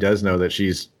he does know that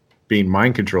she's being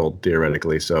mind controlled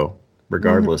theoretically. So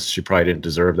regardless, she probably didn't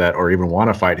deserve that or even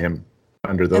want to fight him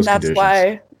under those and that's conditions.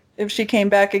 why if she came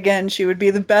back again, she would be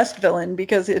the best villain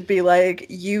because it'd be like,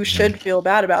 you should feel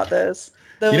bad about this.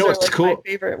 Those are what's like cool? my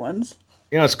favorite ones.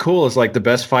 It's cool. It's like the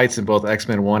best fights in both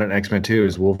X-Men 1 and X-Men 2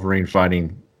 is Wolverine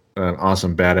fighting an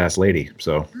awesome badass lady.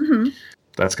 So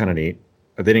that's kind of neat.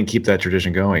 They didn't keep that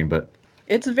tradition going, but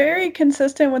It's very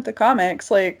consistent with the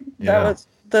comics. Like, that was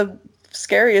the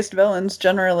scariest villains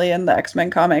generally in the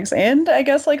X-Men comics. And I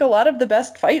guess like a lot of the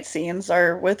best fight scenes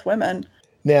are with women.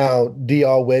 Now, do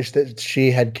y'all wish that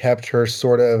she had kept her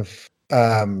sort of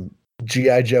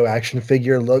G.I. Joe action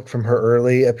figure look from her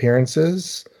early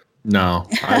appearances? no,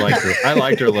 I liked her. I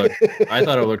liked her look. I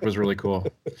thought her look was really cool.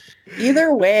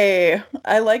 Either way,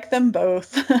 I like them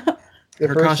both. The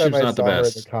Her first time costume's I not the saw her in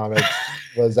best. the comics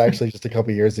was actually just a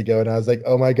couple years ago, and I was like,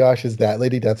 oh my gosh, is that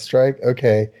Lady Deathstrike?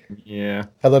 Okay. Yeah,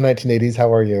 Hello, 1980s.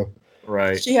 How are you?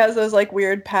 right. She has those like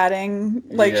weird padding,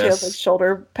 like she has Yes. like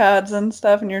shoulder pads and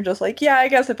stuff, and you're just like, yeah, I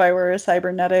guess if I were a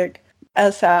cybernetic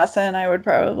assassin, I would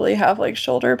probably have like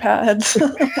shoulder pads.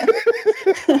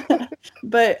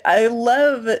 But I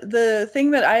love the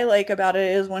thing that I like about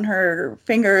it is when her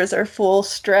fingers are full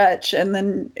stretch and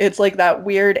then it's like that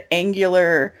weird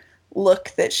angular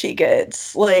look that she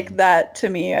gets. Like that to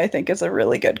me, I think is a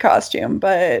really good costume.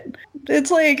 But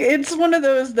it's like it's one of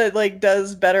those that like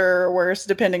does better or worse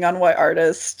depending on what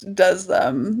artist does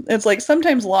them. It's like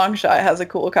sometimes Longshot has a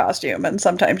cool costume and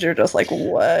sometimes you're just like,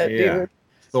 what, dude?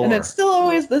 Thor. And it's still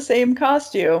always the same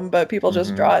costume, but people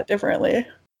just draw it differently.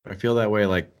 I feel that way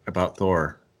like about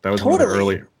Thor. That was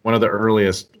Totally. one of the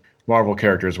earliest Marvel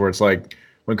characters where it's like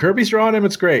when Kirby's drawing him,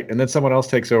 it's great, and then someone else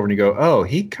takes over and you go, oh,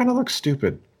 he kind of looks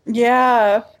stupid.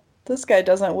 Yeah, this guy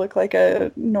doesn't look like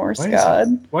a Norse god.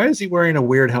 Why is he wearing a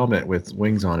weird helmet with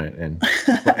wings on it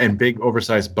and big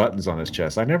oversized buttons on his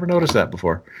chest? I never noticed that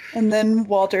before. And then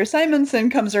Walter Simonson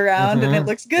comes around and it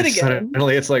looks good again.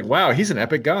 Suddenly it's like, wow, he's an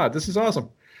epic god. This is awesome.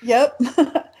 Yep.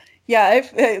 Yeah,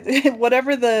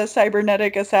 whatever the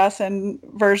cybernetic assassin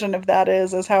version of that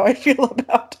is how I feel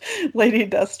about Lady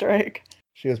Deathstrike.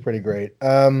 She was pretty great.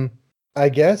 I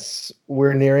guess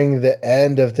we're nearing the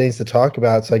end of things to talk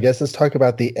about. So I guess let's talk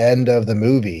about the end of the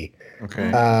movie.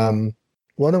 Okay.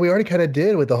 One that we already kind of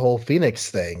did with the whole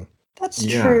Phoenix thing. That's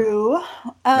true.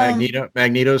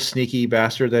 Magneto's sneaky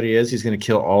bastard that he is, he's going to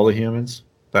kill all the humans.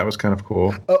 That was kind of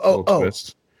cool.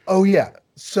 Twist. Oh yeah.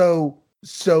 So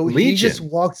Legion. He just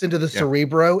walks into the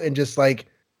Cerebro and just like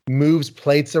moves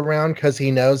plates around because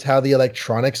he knows how the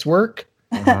electronics work.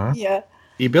 Yeah.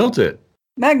 He built it.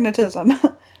 Magnetism.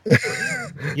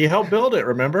 He helped build it,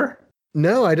 remember?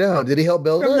 No, I don't. Did he help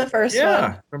build From it? the first one.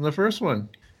 Yeah, from the first one.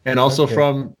 And also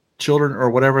from Children or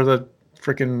whatever the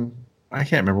freaking I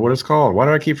can't remember what it's called. Why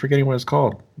do I keep forgetting what it's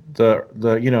called?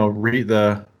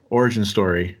 The origin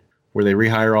story where they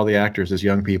rehire all the actors as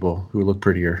young people who look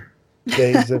prettier.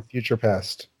 Days of Future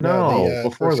Past.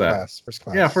 Before that. First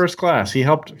Class. Yeah, First Class. He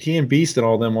and Beast and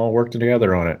all them all worked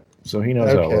together on it. So he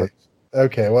knows how it works.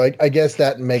 Okay, well, I guess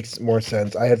that makes more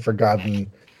sense. I had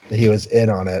forgotten that he was in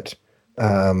on it.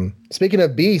 Speaking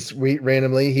of Beast,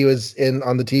 randomly, he was in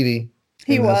on the TV.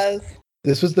 He was.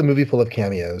 This was the movie full of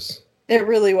cameos. It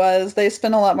really was. They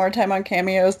spent a lot more time on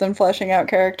cameos than fleshing out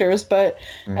characters, but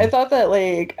I thought that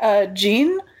like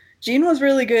Jean was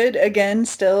really good again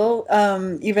still,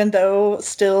 even though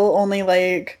still only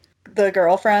like the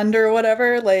girlfriend or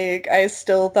whatever. Like I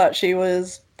still thought she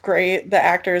was great. The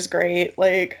actor's great.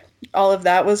 Like all of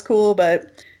that was cool,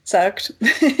 but sucked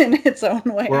in its own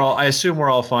way. I assume we're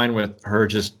all fine with her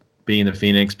just being the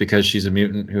Phoenix because she's a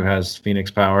mutant who has Phoenix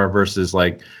power versus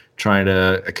like trying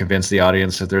to convince the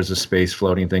audience that there's a space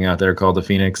floating thing out there called the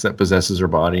Phoenix that possesses her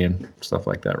body and stuff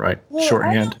like that, right? Well,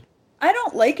 Shorthand. I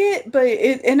don't like it, but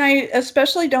and I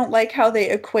especially don't like how they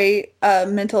equate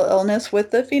mental illness with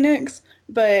the Phoenix,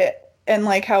 and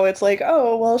like how it's like,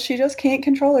 oh, well, she just can't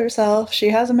control herself. She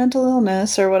has a mental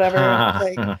illness or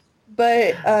whatever.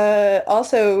 But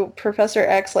also Professor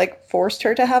X like forced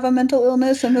her to have a mental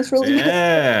illness in this really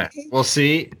Well,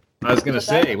 see, I was going to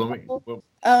say when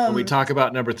we talk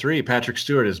about number 3, Patrick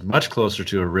Stewart is much closer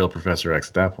to a real Professor X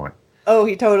at that point. Oh,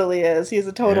 he totally is. He's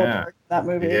a total dork in that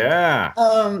movie. Yeah.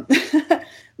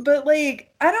 But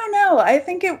like, I don't know. I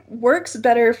think it works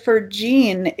better for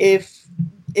Jean if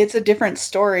it's a different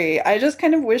story. I just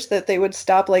kind of wish that they would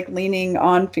stop like leaning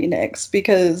on Phoenix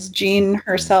because Jean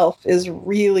herself is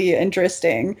really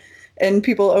interesting. And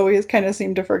people always kind of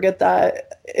seem to forget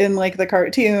that in like the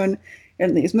cartoon,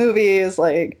 in these movies,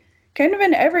 like kind of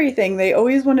in everything. They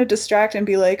always want to distract and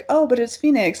be like, oh, but it's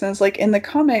Phoenix. And it's like in the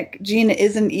comic, Jean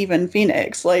isn't even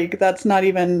Phoenix. Like that's not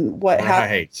even what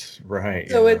happened. Right.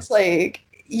 So it's like,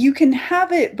 you can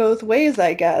have it both ways,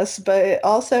 I guess, but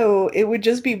also it would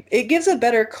just be, it gives a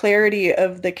better clarity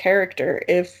of the character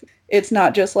if it's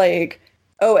not just like,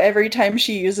 oh, every time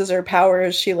she uses her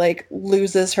powers, she like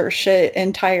loses her shit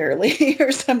entirely or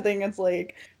something. It's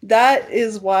like, that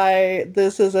is why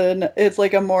this is it's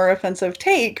like a more offensive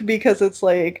take because it's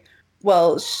like,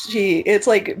 well, it's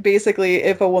like basically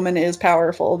if a woman is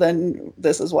powerful, then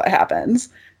this is what happens.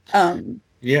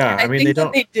 Yeah, I mean,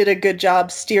 they did a good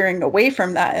job steering away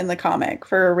from that in the comic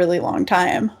for a really long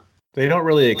time. They don't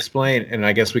really explain, and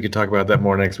I guess we could talk about that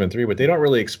more in X-Men 3, but they don't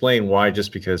really explain why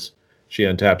just because she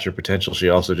untaps her potential, she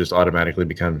also just automatically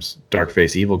becomes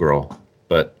Dark-Face Evil Girl.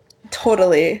 But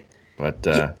totally. But,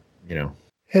 you know.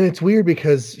 And it's weird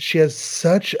because she has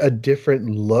such a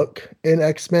different look in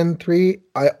X-Men 3.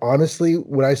 I honestly,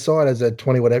 when I saw it as a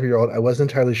 20-whatever-year-old, I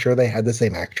wasn't entirely sure they had the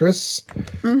same actress.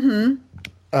 Mm-hmm.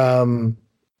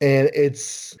 And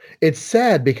it's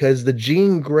sad because the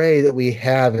Jean Grey that we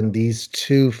have in these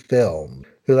two films,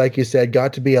 who, like you said,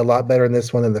 got to be a lot better in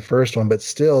this one than the first one, but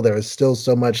still there was still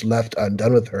so much left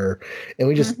undone with her, and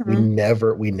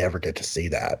we never get to see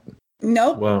that.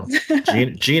 Nope. Well,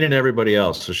 Jean and everybody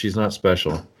else, so she's not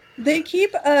special. They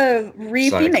keep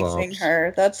re-phoenixing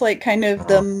her. That's like kind of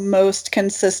the most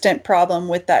consistent problem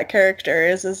with that character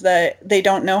is that they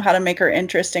don't know how to make her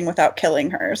interesting without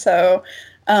killing her. So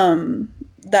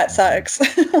that sucks.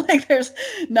 Like there's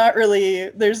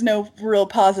no real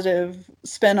positive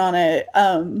spin on it.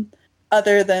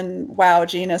 Other than, wow,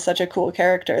 Jean is such a cool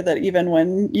character that even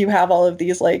when you have all of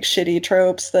these like shitty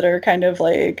tropes that are kind of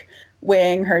like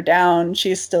weighing her down,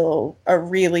 she's still a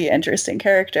really interesting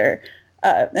character.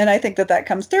 And I think that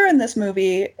comes through in this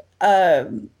movie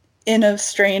in a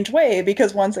strange way,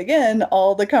 because once again,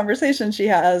 all the conversations she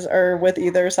has are with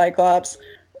either Cyclops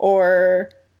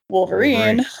or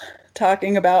Wolverine.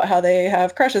 Talking about how they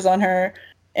have crushes on her,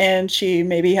 and she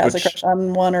maybe has a crush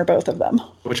on one or both of them.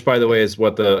 Which, by the way, is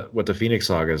what the Phoenix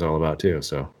Saga is all about too.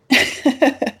 So,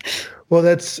 well,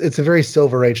 it's a very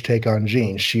Silver Age take on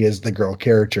Jean. She is the girl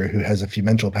character who has a few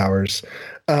mental powers.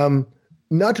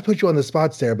 Not to put you on the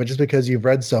spot, Sarah, but just because you've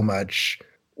read so much,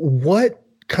 what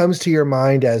comes to your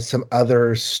mind as some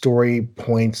other story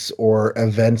points or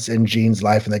events in Jean's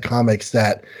life in the comics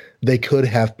that they could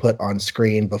have put on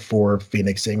screen before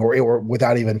phoenixing or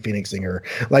without even phoenixing her?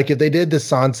 Like if they did the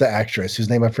Sansa actress, whose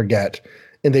name I forget,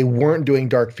 and they weren't doing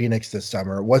Dark Phoenix this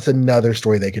summer, what's another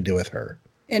story they could do with her?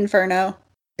 Inferno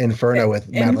with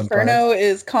Madeline Inferno Pryor.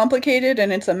 is complicated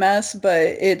and it's a mess, but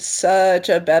it's such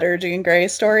a better Jean Grey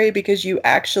story because you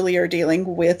actually are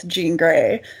dealing with Jean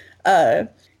Grey.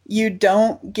 You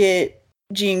don't get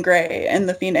Jean Grey in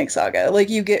the Phoenix Saga. Like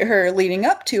you get her leading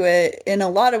up to it in a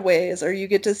lot of ways, or you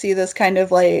get to see this kind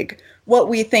of like what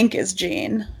we think is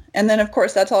Jean. And then of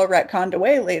course that's all retconned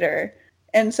away later.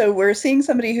 And so we're seeing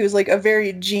somebody who's like a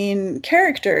very Jean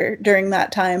character during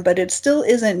that time, but it still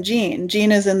isn't Jean.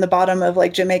 Jean is in the bottom of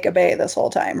like Jamaica Bay this whole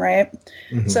time, right?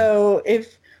 Mm-hmm. So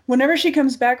whenever she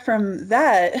comes back from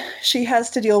that, she has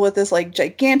to deal with this like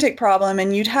gigantic problem,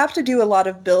 and you'd have to do a lot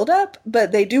of buildup,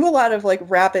 but they do a lot of like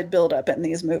rapid buildup in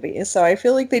these movies. So I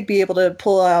feel like they'd be able to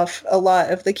pull off a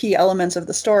lot of the key elements of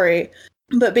the story,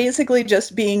 but basically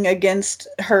just being against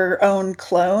her own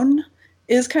clone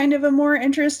is kind of a more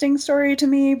interesting story to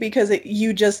me because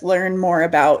you just learn more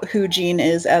about who Jean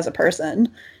is as a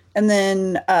person. And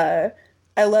then I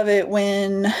love it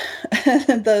when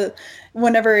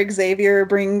whenever Xavier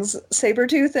brings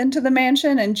Sabretooth into the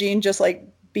mansion and Jean just like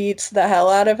beats the hell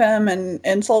out of him and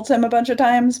insults him a bunch of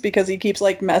times because he keeps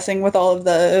like messing with all of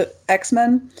the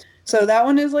X-Men. So that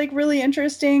one is like really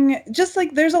interesting. Just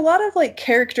like there's a lot of like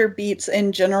character beats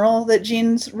in general that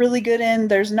Jean's really good in.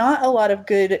 There's not a lot of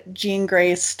good Jean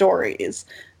Grey stories.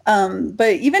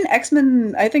 But even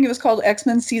X-Men, I think it was called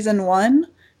X-Men Season 1,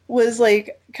 was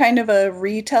like kind of a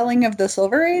retelling of the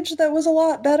Silver Age that was a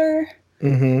lot better.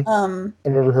 Mm-hmm. I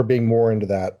remember her being more into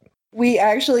that. We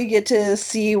actually get to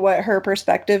see what her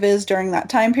perspective is during that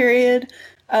time period.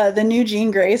 The new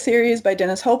Jean Grey series by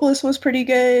Dennis Hopeless was pretty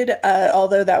good,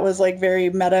 although that was like very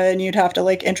meta and you'd have to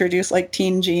like introduce like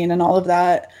Teen Jean and all of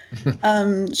that.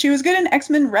 She was good in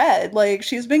X-Men Red. Like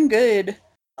she's been good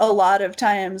a lot of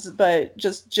times, but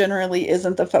just generally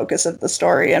isn't the focus of the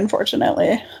story,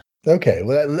 unfortunately. Okay,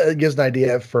 well, that gives an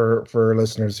idea for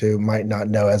listeners who might not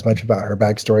know as much about her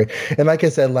backstory. And like I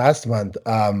said last month,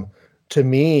 to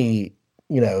me,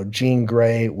 you know, Jean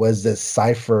Grey was this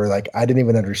cipher. Like I didn't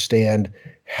even understand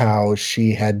how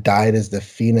she had died as the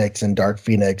Phoenix in Dark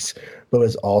Phoenix, but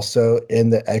was also in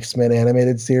the X-Men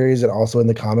animated series and also in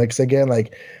the comics again.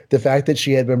 Like the fact that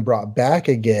she had been brought back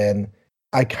again,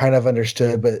 I kind of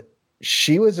understood, but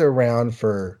she was around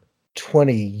for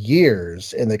 20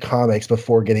 years in the comics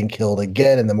before getting killed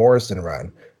again in the Morrison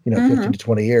run, 15 to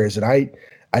 20 years. And I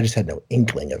just had no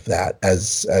inkling of that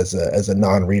as a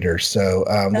non-reader. So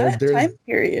that time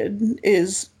period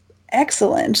is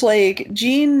excellent. Like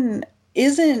Jean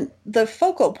isn't the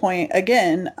focal point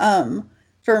again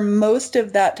for most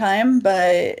of that time,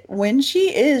 but when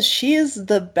she is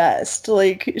the best.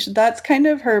 Like that's kind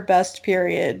of her best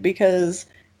period because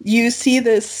you see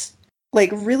this like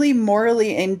really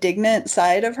morally indignant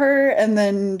side of her, and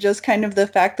then just kind of the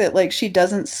fact that like she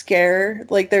doesn't scare,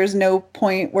 like there's no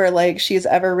point where like she's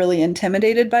ever really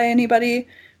intimidated by anybody.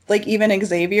 Like even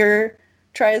Xavier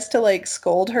tries to like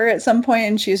scold her at some point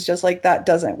and she's just like, that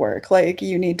doesn't work, like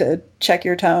you need to check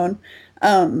your tone.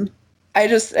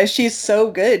 She's so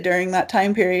good during that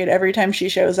time period. Every time she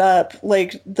shows up,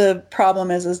 like the problem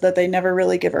is that they never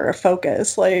really give her a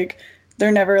focus. Like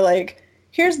they're never like,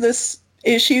 here's this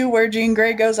issue where Jean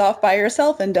Grey goes off by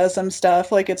herself and does some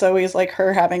stuff. Like it's always like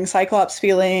her having Cyclops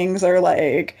feelings or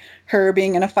like her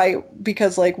being in a fight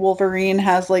because like Wolverine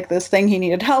has like this thing he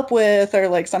needed help with or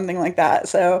like something like that.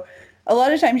 So a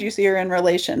lot of times you see her in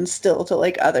relation still to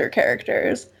like other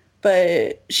characters.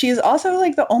 But she's also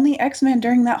like the only X-Men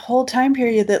during that whole time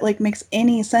period that like makes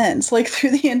any sense. Like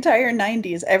through the entire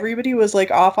 90s, everybody was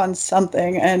like off on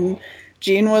something and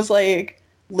Jean was like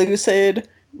lucid,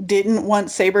 didn't want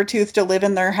Sabretooth to live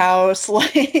in their house,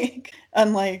 like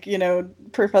unlike,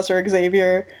 Professor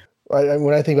Xavier.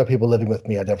 When I think about people living with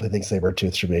me, I definitely think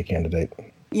Sabretooth should be a candidate.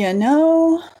 Yeah,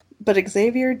 no, but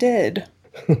Xavier did.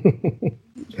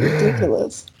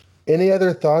 Ridiculous. Any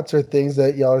other thoughts or things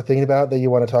that y'all are thinking about that you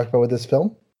want to talk about with this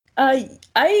film? I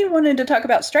wanted to talk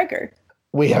about Stryker.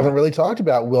 We haven't really talked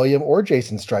about William or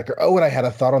Jason Stryker. Oh, and I had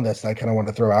a thought on this that I kind of want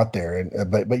to throw out there.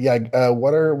 And but yeah,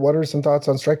 what are some thoughts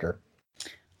on Stryker?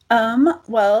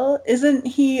 Well, isn't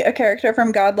he a character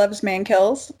from God Loves Man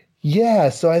Kills? Yeah,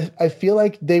 so I feel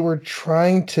like they were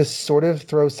trying to sort of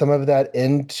throw some of that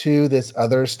into this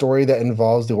other story that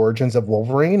involves the origins of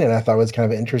Wolverine, and I thought it was kind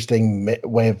of an interesting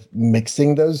way of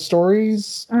mixing those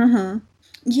stories. Mm-hmm.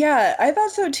 Yeah, I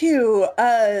thought so too.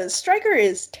 Stryker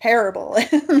is terrible.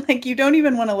 Like you don't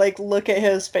even want to like look at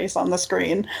his face on the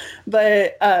screen.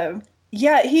 But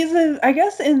yeah, he's I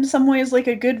guess in some ways like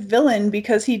a good villain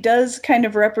because he does kind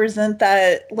of represent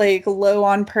that like low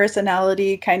on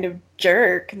personality kind of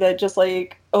jerk that just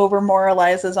like over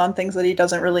moralizes on things that he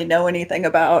doesn't really know anything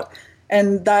about.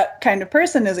 And that kind of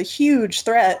person is a huge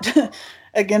threat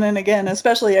again and again,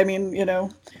 especially, I mean,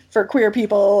 for queer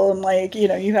people and like,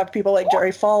 you have people like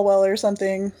Jerry Falwell or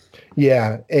something.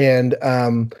 Yeah. And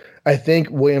I think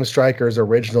William Stryker's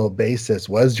original basis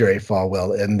was Jerry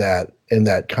Falwell in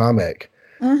that comic.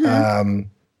 Mm-hmm.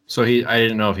 So I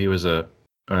didn't know if he was an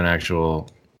actual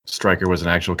Stryker was an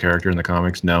actual character in the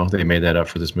comics. No, they made that up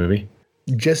for this movie.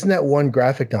 Just in that one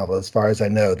graphic novel, as far as I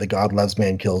know, the God Loves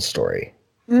Man Kills story.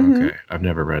 Mm-hmm. Okay, I've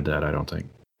never read that. I don't think.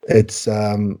 It's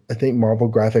I think Marvel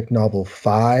graphic novel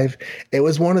 5. It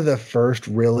was one of the first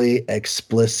really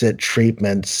explicit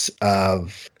treatments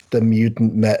of the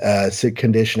mutant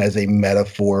condition as a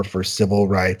metaphor for civil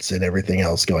rights and everything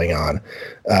else going on.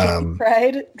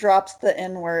 Pride drops the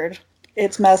N-word.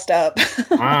 It's messed up.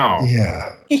 Wow.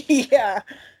 Yeah. Yeah.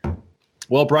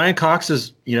 Well, Brian Cox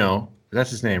is,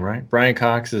 that's his name, right? Brian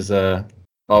Cox is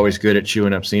always good at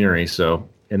chewing up scenery. So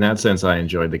in that sense, I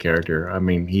enjoyed the character. I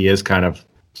mean, he is kind of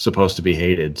supposed to be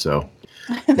hated. So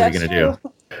what are you going to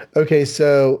do? Okay,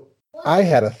 so I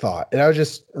had a thought, and I was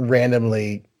just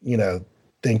randomly,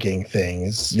 thinking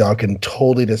things. Y'all can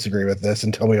totally disagree with this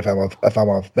and tell me if I'm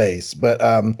off base. But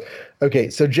okay,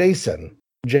 so Jason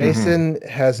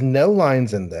has no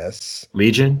lines in this.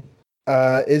 Legion?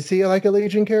 Is he like a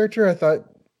Legion character?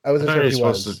 I wasn't sure if he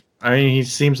was. He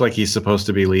seems like he's supposed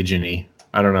to be Legion-y.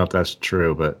 I don't know if that's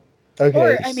true, but okay.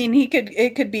 Or I mean,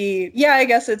 it could be. Yeah, I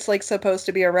guess it's like supposed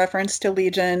to be a reference to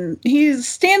Legion. He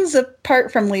stands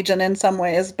apart from Legion in some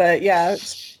ways, but yeah.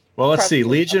 Well, let's see.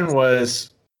 Legion was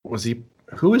he?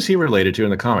 Who is he related to in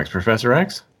the comics? Professor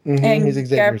X? Mm-hmm, And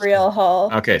Gabrielle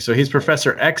Hall. Okay, so he's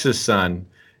Professor X's son,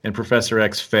 and Professor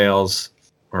X fails,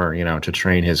 or to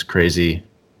train his crazy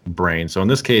brain. So in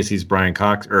this case, he's Brian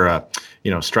Cox, or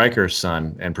Stryker's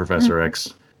son, and Professor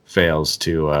X fails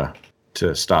to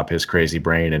stop his crazy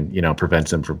brain and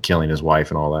prevents him from killing his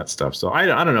wife and all that stuff. So I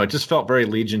don't know. It just felt very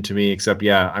Legion to me. Except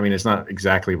it's not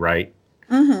exactly right,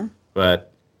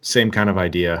 but same kind of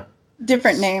idea.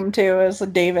 Different name too, as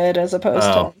David as opposed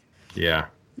to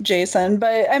Jason.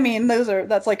 But I mean,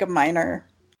 that's like a minor,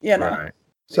 Right.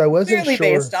 So I wasn't clearly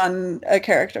sure. based on a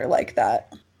character like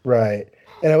that. Right.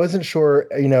 And I wasn't sure,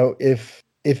 if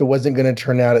it wasn't going to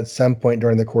turn out at some point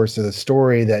during the course of the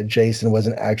story that Jason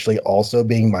wasn't actually also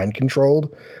being mind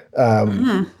controlled.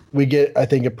 We get, I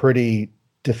think, a pretty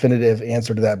definitive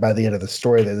answer to that by the end of the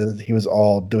story, that he was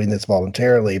all doing this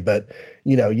voluntarily. But,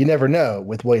 you never know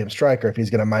with William Stryker if he's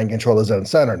going to mind control his own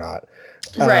son or not.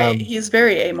 Right. He's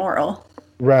very amoral.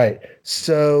 Right.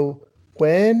 So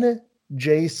when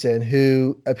Jason,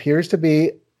 who appears to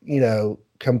be,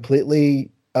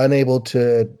 completely unable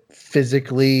to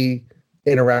physically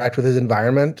interact with his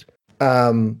environment,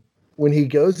 when he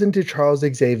goes into Charles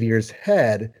Xavier's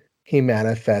head, he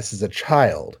manifests as a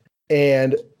child.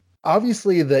 And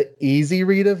obviously the easy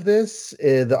read of this,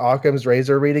 the Occam's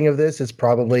razor reading of this, is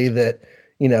probably that,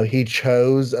 he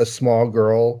chose a small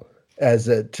girl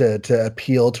to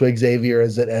appeal to Xavier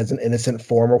as an innocent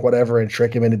form or whatever and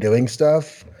trick him into doing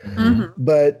stuff. Mm-hmm.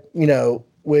 But,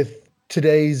 with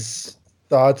today's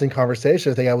thoughts and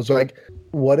conversation, I think I was like,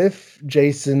 what if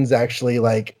Jason's actually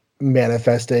like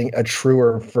manifesting a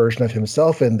truer version of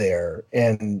himself in there,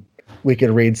 and we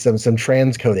could read some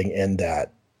transcoding in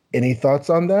that. Any thoughts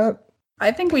on that?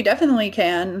 I think we definitely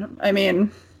can. I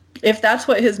mean, if that's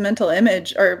what his mental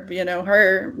image, or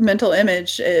her mental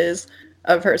image is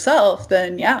of herself,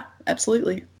 then yeah,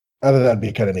 absolutely. I think that'd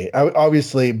be kind of neat.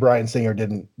 Obviously, Bryan Singer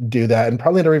didn't do that, and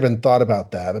probably never even thought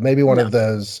about that. But maybe one of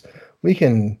those, we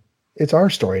can. It's our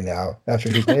story now.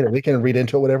 After he's made it, we can read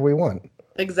into it whatever we want.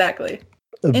 Exactly.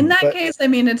 In that case, I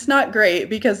mean, it's not great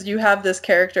because you have this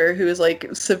character who is like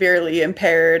severely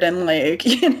impaired, and like,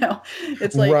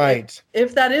 it's like, right.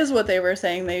 If that is what they were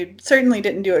saying, they certainly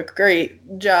didn't do a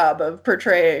great job of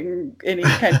portraying any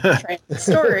kind of trans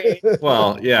story.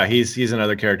 Well, yeah, he's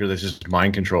another character that's just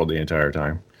mind controlled the entire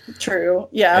time. True.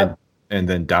 Yeah. And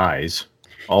then dies.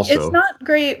 Also, it's not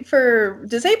great for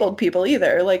disabled people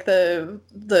either. Like the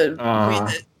way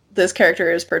that this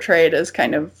character is portrayed is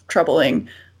kind of troubling.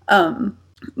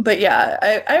 But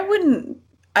yeah,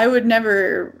 I would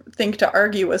never think to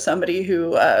argue with somebody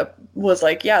who was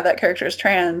like, yeah, that character is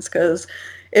trans, because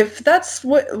if that's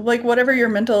whatever your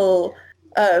mental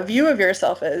view of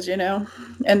yourself is,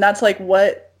 and that's like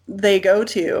what they go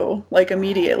to like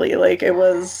immediately, like it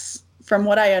was, from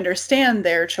what I understand,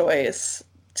 their choice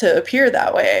to appear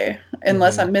that way,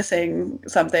 unless I'm missing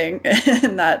something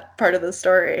in that part of the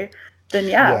story, then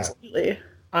yeah, absolutely.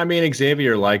 I mean,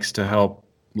 Xavier likes to help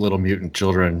little mutant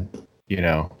children,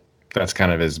 that's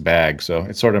kind of his bag. So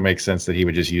it sort of makes sense that he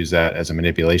would just use that as a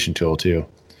manipulation tool too.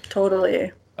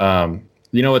 Totally.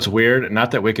 It's weird.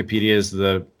 Not that Wikipedia is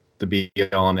the be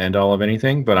all and end all of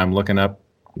anything, but I'm looking up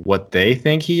what they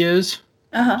think he is.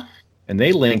 Uh-huh. And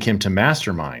they link him to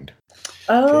Mastermind.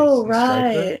 Oh, Jason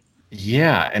right. Stryker?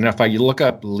 Yeah. And if I look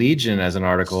up Legion as an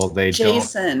article, they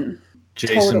Jason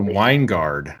totally.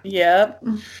 Weingard. Yep.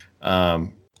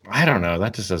 I don't know.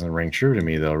 That just doesn't ring true to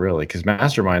me, though, really, because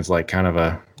Mastermind's like kind of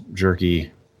a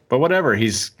jerky, but whatever.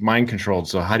 He's mind controlled.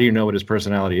 So how do you know what his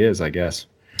personality is, I guess?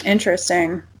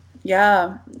 Interesting.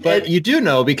 Yeah. But you do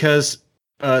know, because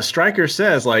Stryker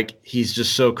says like he's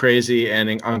just so crazy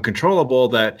and uncontrollable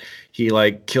that he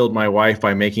like killed my wife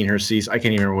by making her see. I can't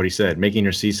even remember what he said. Making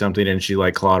her see something and she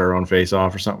like clawed her own face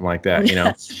off or something like that.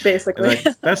 Basically.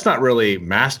 That's not really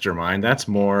Mastermind. That's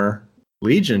more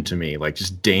Legion to me, like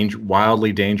just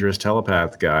wildly dangerous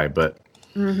telepath guy. But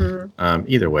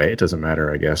either way, it doesn't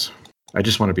matter, I guess. I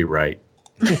just want to be right.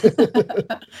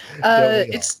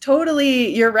 It's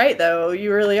totally, you're right though.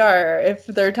 You really are. If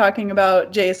they're talking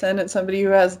about Jason and somebody who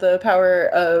has the power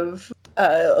of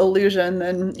illusion,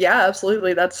 then yeah,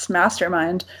 absolutely, that's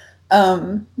Mastermind.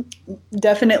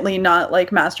 Definitely not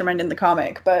like Mastermind in the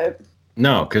comic, but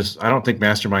no, because I don't think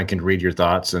Mastermind can read your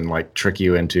thoughts and like trick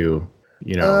you into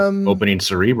opening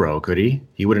Cerebro, could he?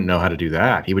 He wouldn't know how to do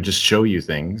that. He would just show you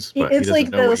things, but it's he doesn't like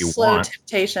know the what you slow want.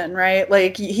 temptation, right?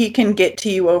 Like he can get to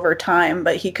you over time,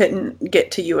 but he couldn't get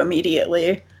to you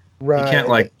immediately.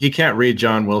 Right. He can't read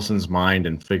John Wilson's mind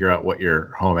and figure out what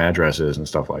your home address is and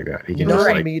stuff like that. He can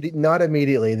not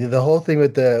immediately. The whole thing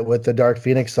with the Dark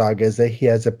Phoenix saga is that he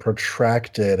has a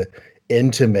protracted,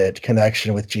 intimate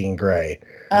connection with Jean Grey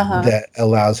that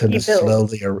allows him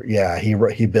slowly.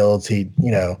 He builds. He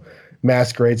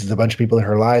masquerades as a bunch of people in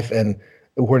her life, and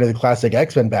according to the classic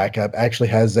X-Men backup, actually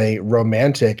has a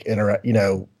romantic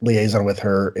liaison with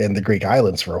her in the Greek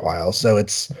islands for a while. So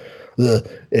it's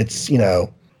nothing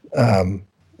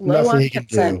he can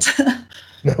do.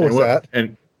 What's that?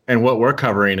 And what we're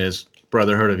covering is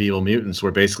Brotherhood of Evil Mutants,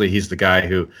 where basically he's the guy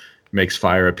who makes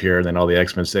fire appear, and then all the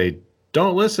X-Men say,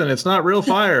 "Don't listen, it's not real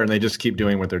fire," and they just keep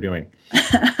doing what they're doing.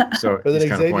 So but then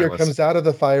Xavier comes out of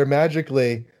the fire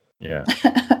magically. Yeah.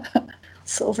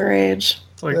 Silver Age.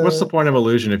 It's like, what's the point of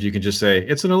illusion if you can just say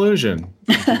it's an illusion?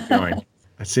 Keep going.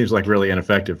 It seems like really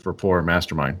ineffective for poor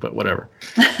Mastermind, but whatever.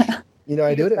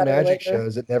 I do it at magic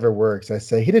shows. It never works. I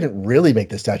say he didn't really make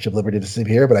the Statue of Liberty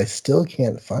disappear, but I still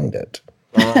can't find it.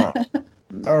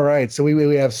 All right, so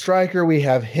we have Stryker. We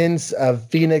have hints of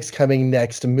Phoenix coming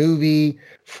next movie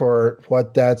for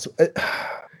what that's,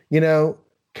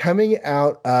 coming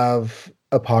out of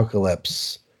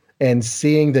Apocalypse and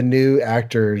seeing the new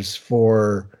actors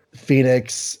for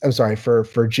Phoenix. I'm sorry,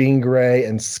 for Jean Grey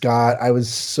and Scott. I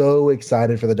was so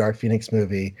excited for the Dark Phoenix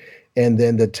movie. And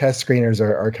then the test screeners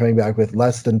are coming back with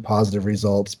less than positive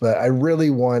results. But I really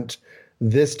want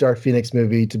this Dark Phoenix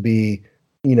movie to be,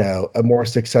 a more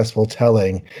successful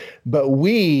telling. But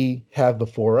we have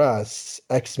before us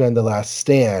X-Men: The Last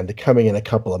Stand coming in a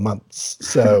couple of months.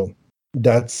 So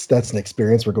that's an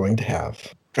experience we're going to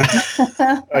have.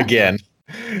 Again,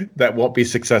 that won't be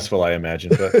successful, I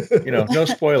imagine. But, no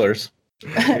spoilers.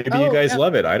 Maybe you guys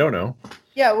love it. I don't know.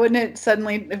 Yeah, wouldn't it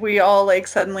suddenly, if we all like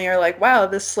suddenly are like, wow,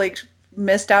 this like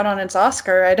missed out on its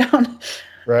Oscar. I don't.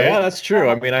 Right? Yeah, that's true.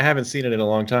 I mean, I haven't seen it in a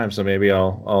long time, so maybe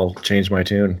I'll change my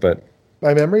tune. But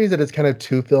My memory is that it's kind of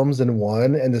two films in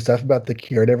one, and the stuff about the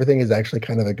cure and everything is actually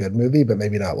kind of a good movie, but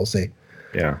maybe not. We'll see.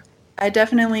 yeah, I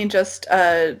definitely just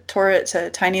tore it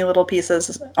to tiny little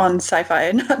pieces on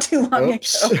Sci-Fi not too long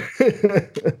Oops. ago.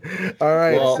 All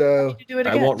right, Well, so Do it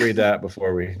I again. won't read that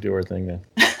before we do our thing then.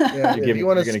 yeah, You're if you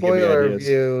want a gonna give me spoiler ideas.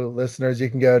 review, listeners, you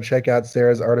can go check out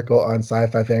Sarah's article on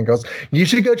Sci-Fi Fangirls. You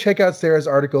should go check out Sarah's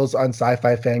articles on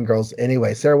Sci-Fi Fangirls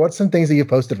anyway. Sarah, what's some things that you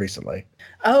posted recently?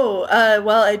 Oh,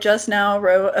 well, I just now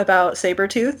wrote about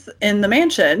Sabretooth in the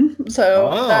mansion. So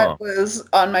Oh. that was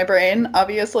on my brain,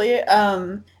 obviously.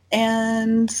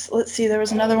 And let's see, there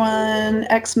was another one,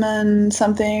 X-Men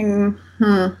something.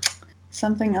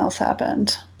 Something else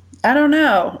happened. I don't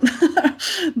know.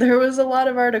 There was a lot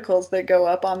of articles that go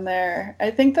up on there.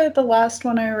 I think that the last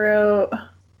one I wrote,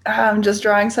 I'm just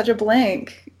drawing such a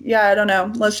blank. Yeah, I don't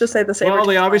know. Let's just say the Sabretooth. Well,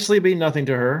 they one. obviously mean nothing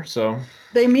to her, so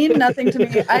They mean nothing to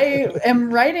me. I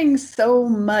am writing so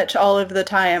much all of the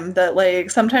time that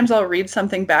like sometimes I'll read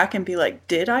something back and be like,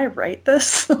 "Did I write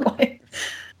this?" Like,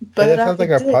 But that sounds I like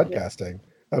our did. podcasting.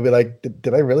 I'll be like,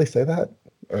 did I really say that?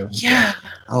 Or- Yeah.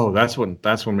 oh, that's when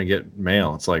we get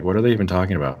mail. It's like, what are they even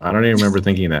talking about? I don't even remember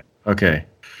thinking that. Okay,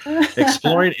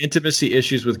 exploring intimacy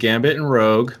issues with Gambit and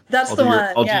Rogue. That's the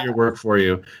one. I'll Yeah. do your work for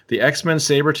you. The X-Men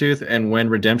Sabretooth and When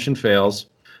Redemption Fails.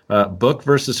 Book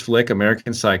versus Flick,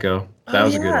 American Psycho. That Oh,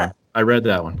 was a good yeah. one. I read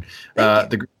that one.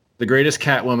 Thank The Greatest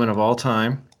Catwoman of All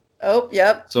Time. Oh,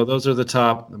 yep. So those are the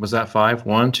top. Was that 5?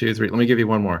 1, 2, 3. Let me give you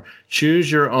one more.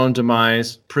 Choose Your Own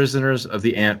Demise. Prisoners of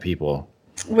the Ant People.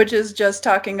 Which is just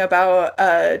talking about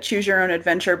choose your own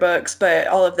adventure books, but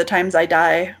all of the times I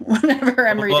die whenever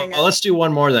I'm reading Well, it. let's do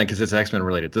one more then, because it's X-Men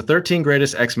related. The 13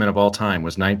 greatest X-Men of all time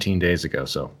was 19 days ago.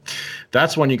 So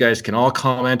that's one you guys can all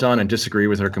comment on and disagree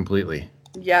with her completely.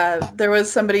 Yeah, there was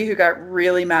somebody who got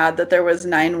really mad that there was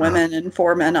 9 women and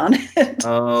 4 men on it.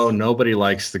 Oh, nobody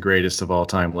likes the greatest of all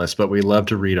time list, but we love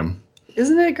to read them.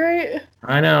 Isn't it great?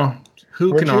 I know.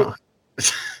 Who Weren't can you- all... I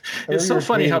It's so remember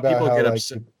funny tweeting how about people get like,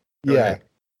 upset. Go Yeah. ahead.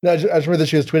 No, I just remember that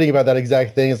she was tweeting about that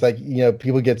exact thing. It's like,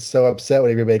 people get so upset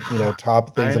when you make,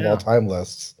 top things of know. all time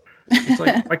lists. It's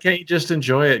like, why can't you just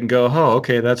enjoy it and go, oh,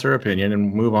 okay, that's her opinion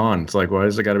and move on? It's like, why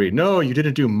does it got to be, no, you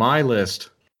didn't do my list.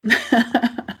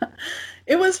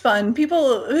 It was fun.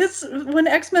 When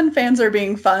X-Men fans are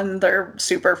being fun, they're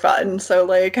super fun. So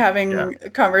like having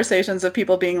conversations of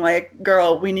people being like,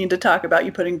 girl, we need to talk about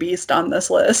you putting Beast on this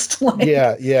list. Like,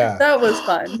 Yeah. that was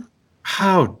fun.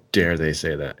 How dare they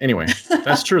say that? Anyway,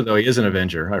 that's true, though. He is an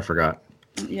Avenger. I forgot.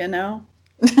 You know?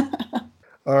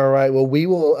 All right. Well, we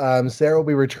will. Sarah will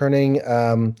be returning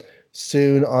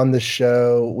soon on the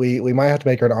show. We might have to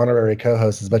make her an honorary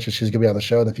co-host as much as she's going to be on the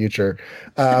show in the future,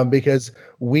 because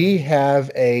we have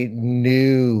a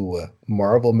new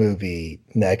Marvel movie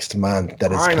next month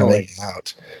that is Finally. coming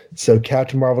out. So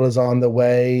Captain Marvel is on the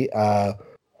way.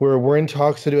 We're in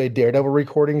talks to do a Daredevil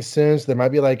recording soon, so there might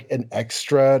be like an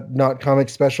extra not comic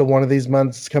special one of these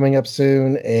months coming up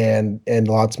soon, and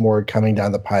lots more coming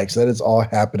down the pike. So that is all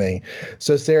happening.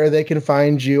 So Sarah, they can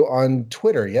find you on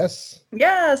Twitter, yes?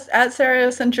 Yes, at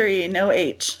Sarah Century, no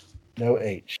H. No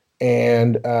H.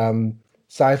 And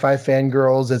Sci-Fi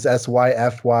Fangirls is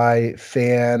SYFY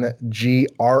Fan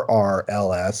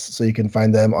GRRLS. So you can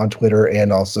find them on Twitter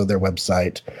and also their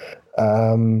website.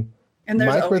 And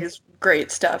there's Mike, always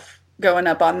great stuff going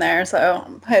up on there, so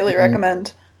highly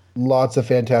recommend. Lots of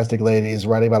fantastic ladies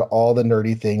writing about all the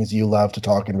nerdy things you love to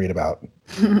talk and read about.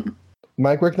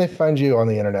 Mike, where can they find you on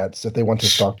the internet if they want to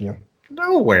stalk you?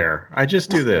 Nowhere. I just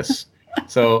do this.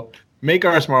 So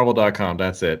makeoursmarvel.com.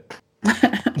 That's it.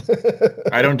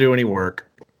 I don't do any work.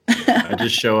 I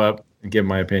just show up and give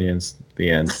my opinions.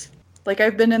 The end. Like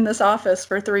I've been in this office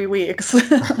for 3 weeks.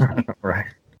 Right.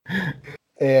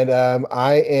 And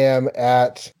I am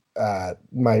at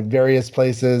my various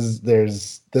places.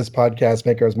 There's this podcast,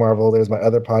 Makers Marvel. There's my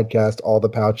other podcast, All the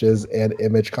Pouches, and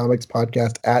Image Comics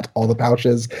podcast at All the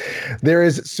Pouches. There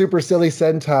is Super Silly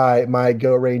Sentai, my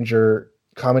Go Ranger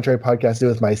commentary podcast to do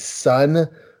with my son,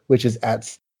 which is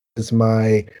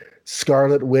my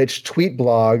Scarlet Witch tweet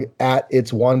blog at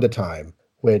It's Wanda Time,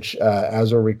 which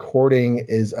as we're recording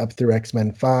is up through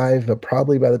X-Men 5, but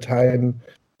probably by the time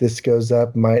this goes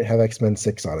up, might have X-Men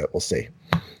 6 on it. We'll see.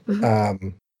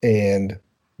 And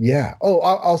yeah. Oh,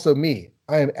 also me.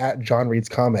 I am at John Reads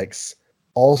Comics,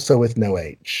 also with no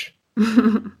H.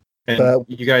 And But-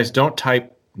 you guys don't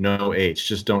type no H.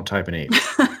 Just don't type an H.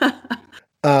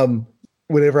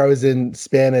 Whenever I was in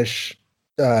Spanish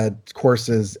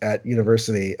courses at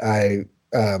university, I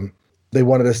they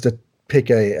wanted us to pick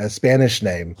a Spanish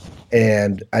name,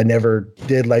 and I never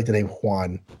did like the name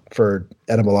Juan for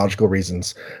etymological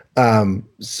reasons.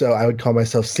 So I would call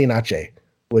myself Sinache,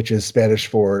 which is Spanish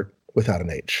for without an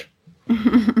H.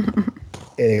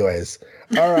 Anyways,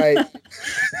 all right.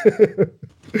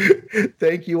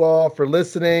 Thank you all for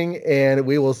listening, and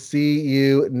we will see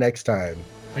you next time.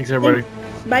 Thanks, everybody.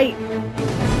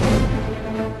 Bye.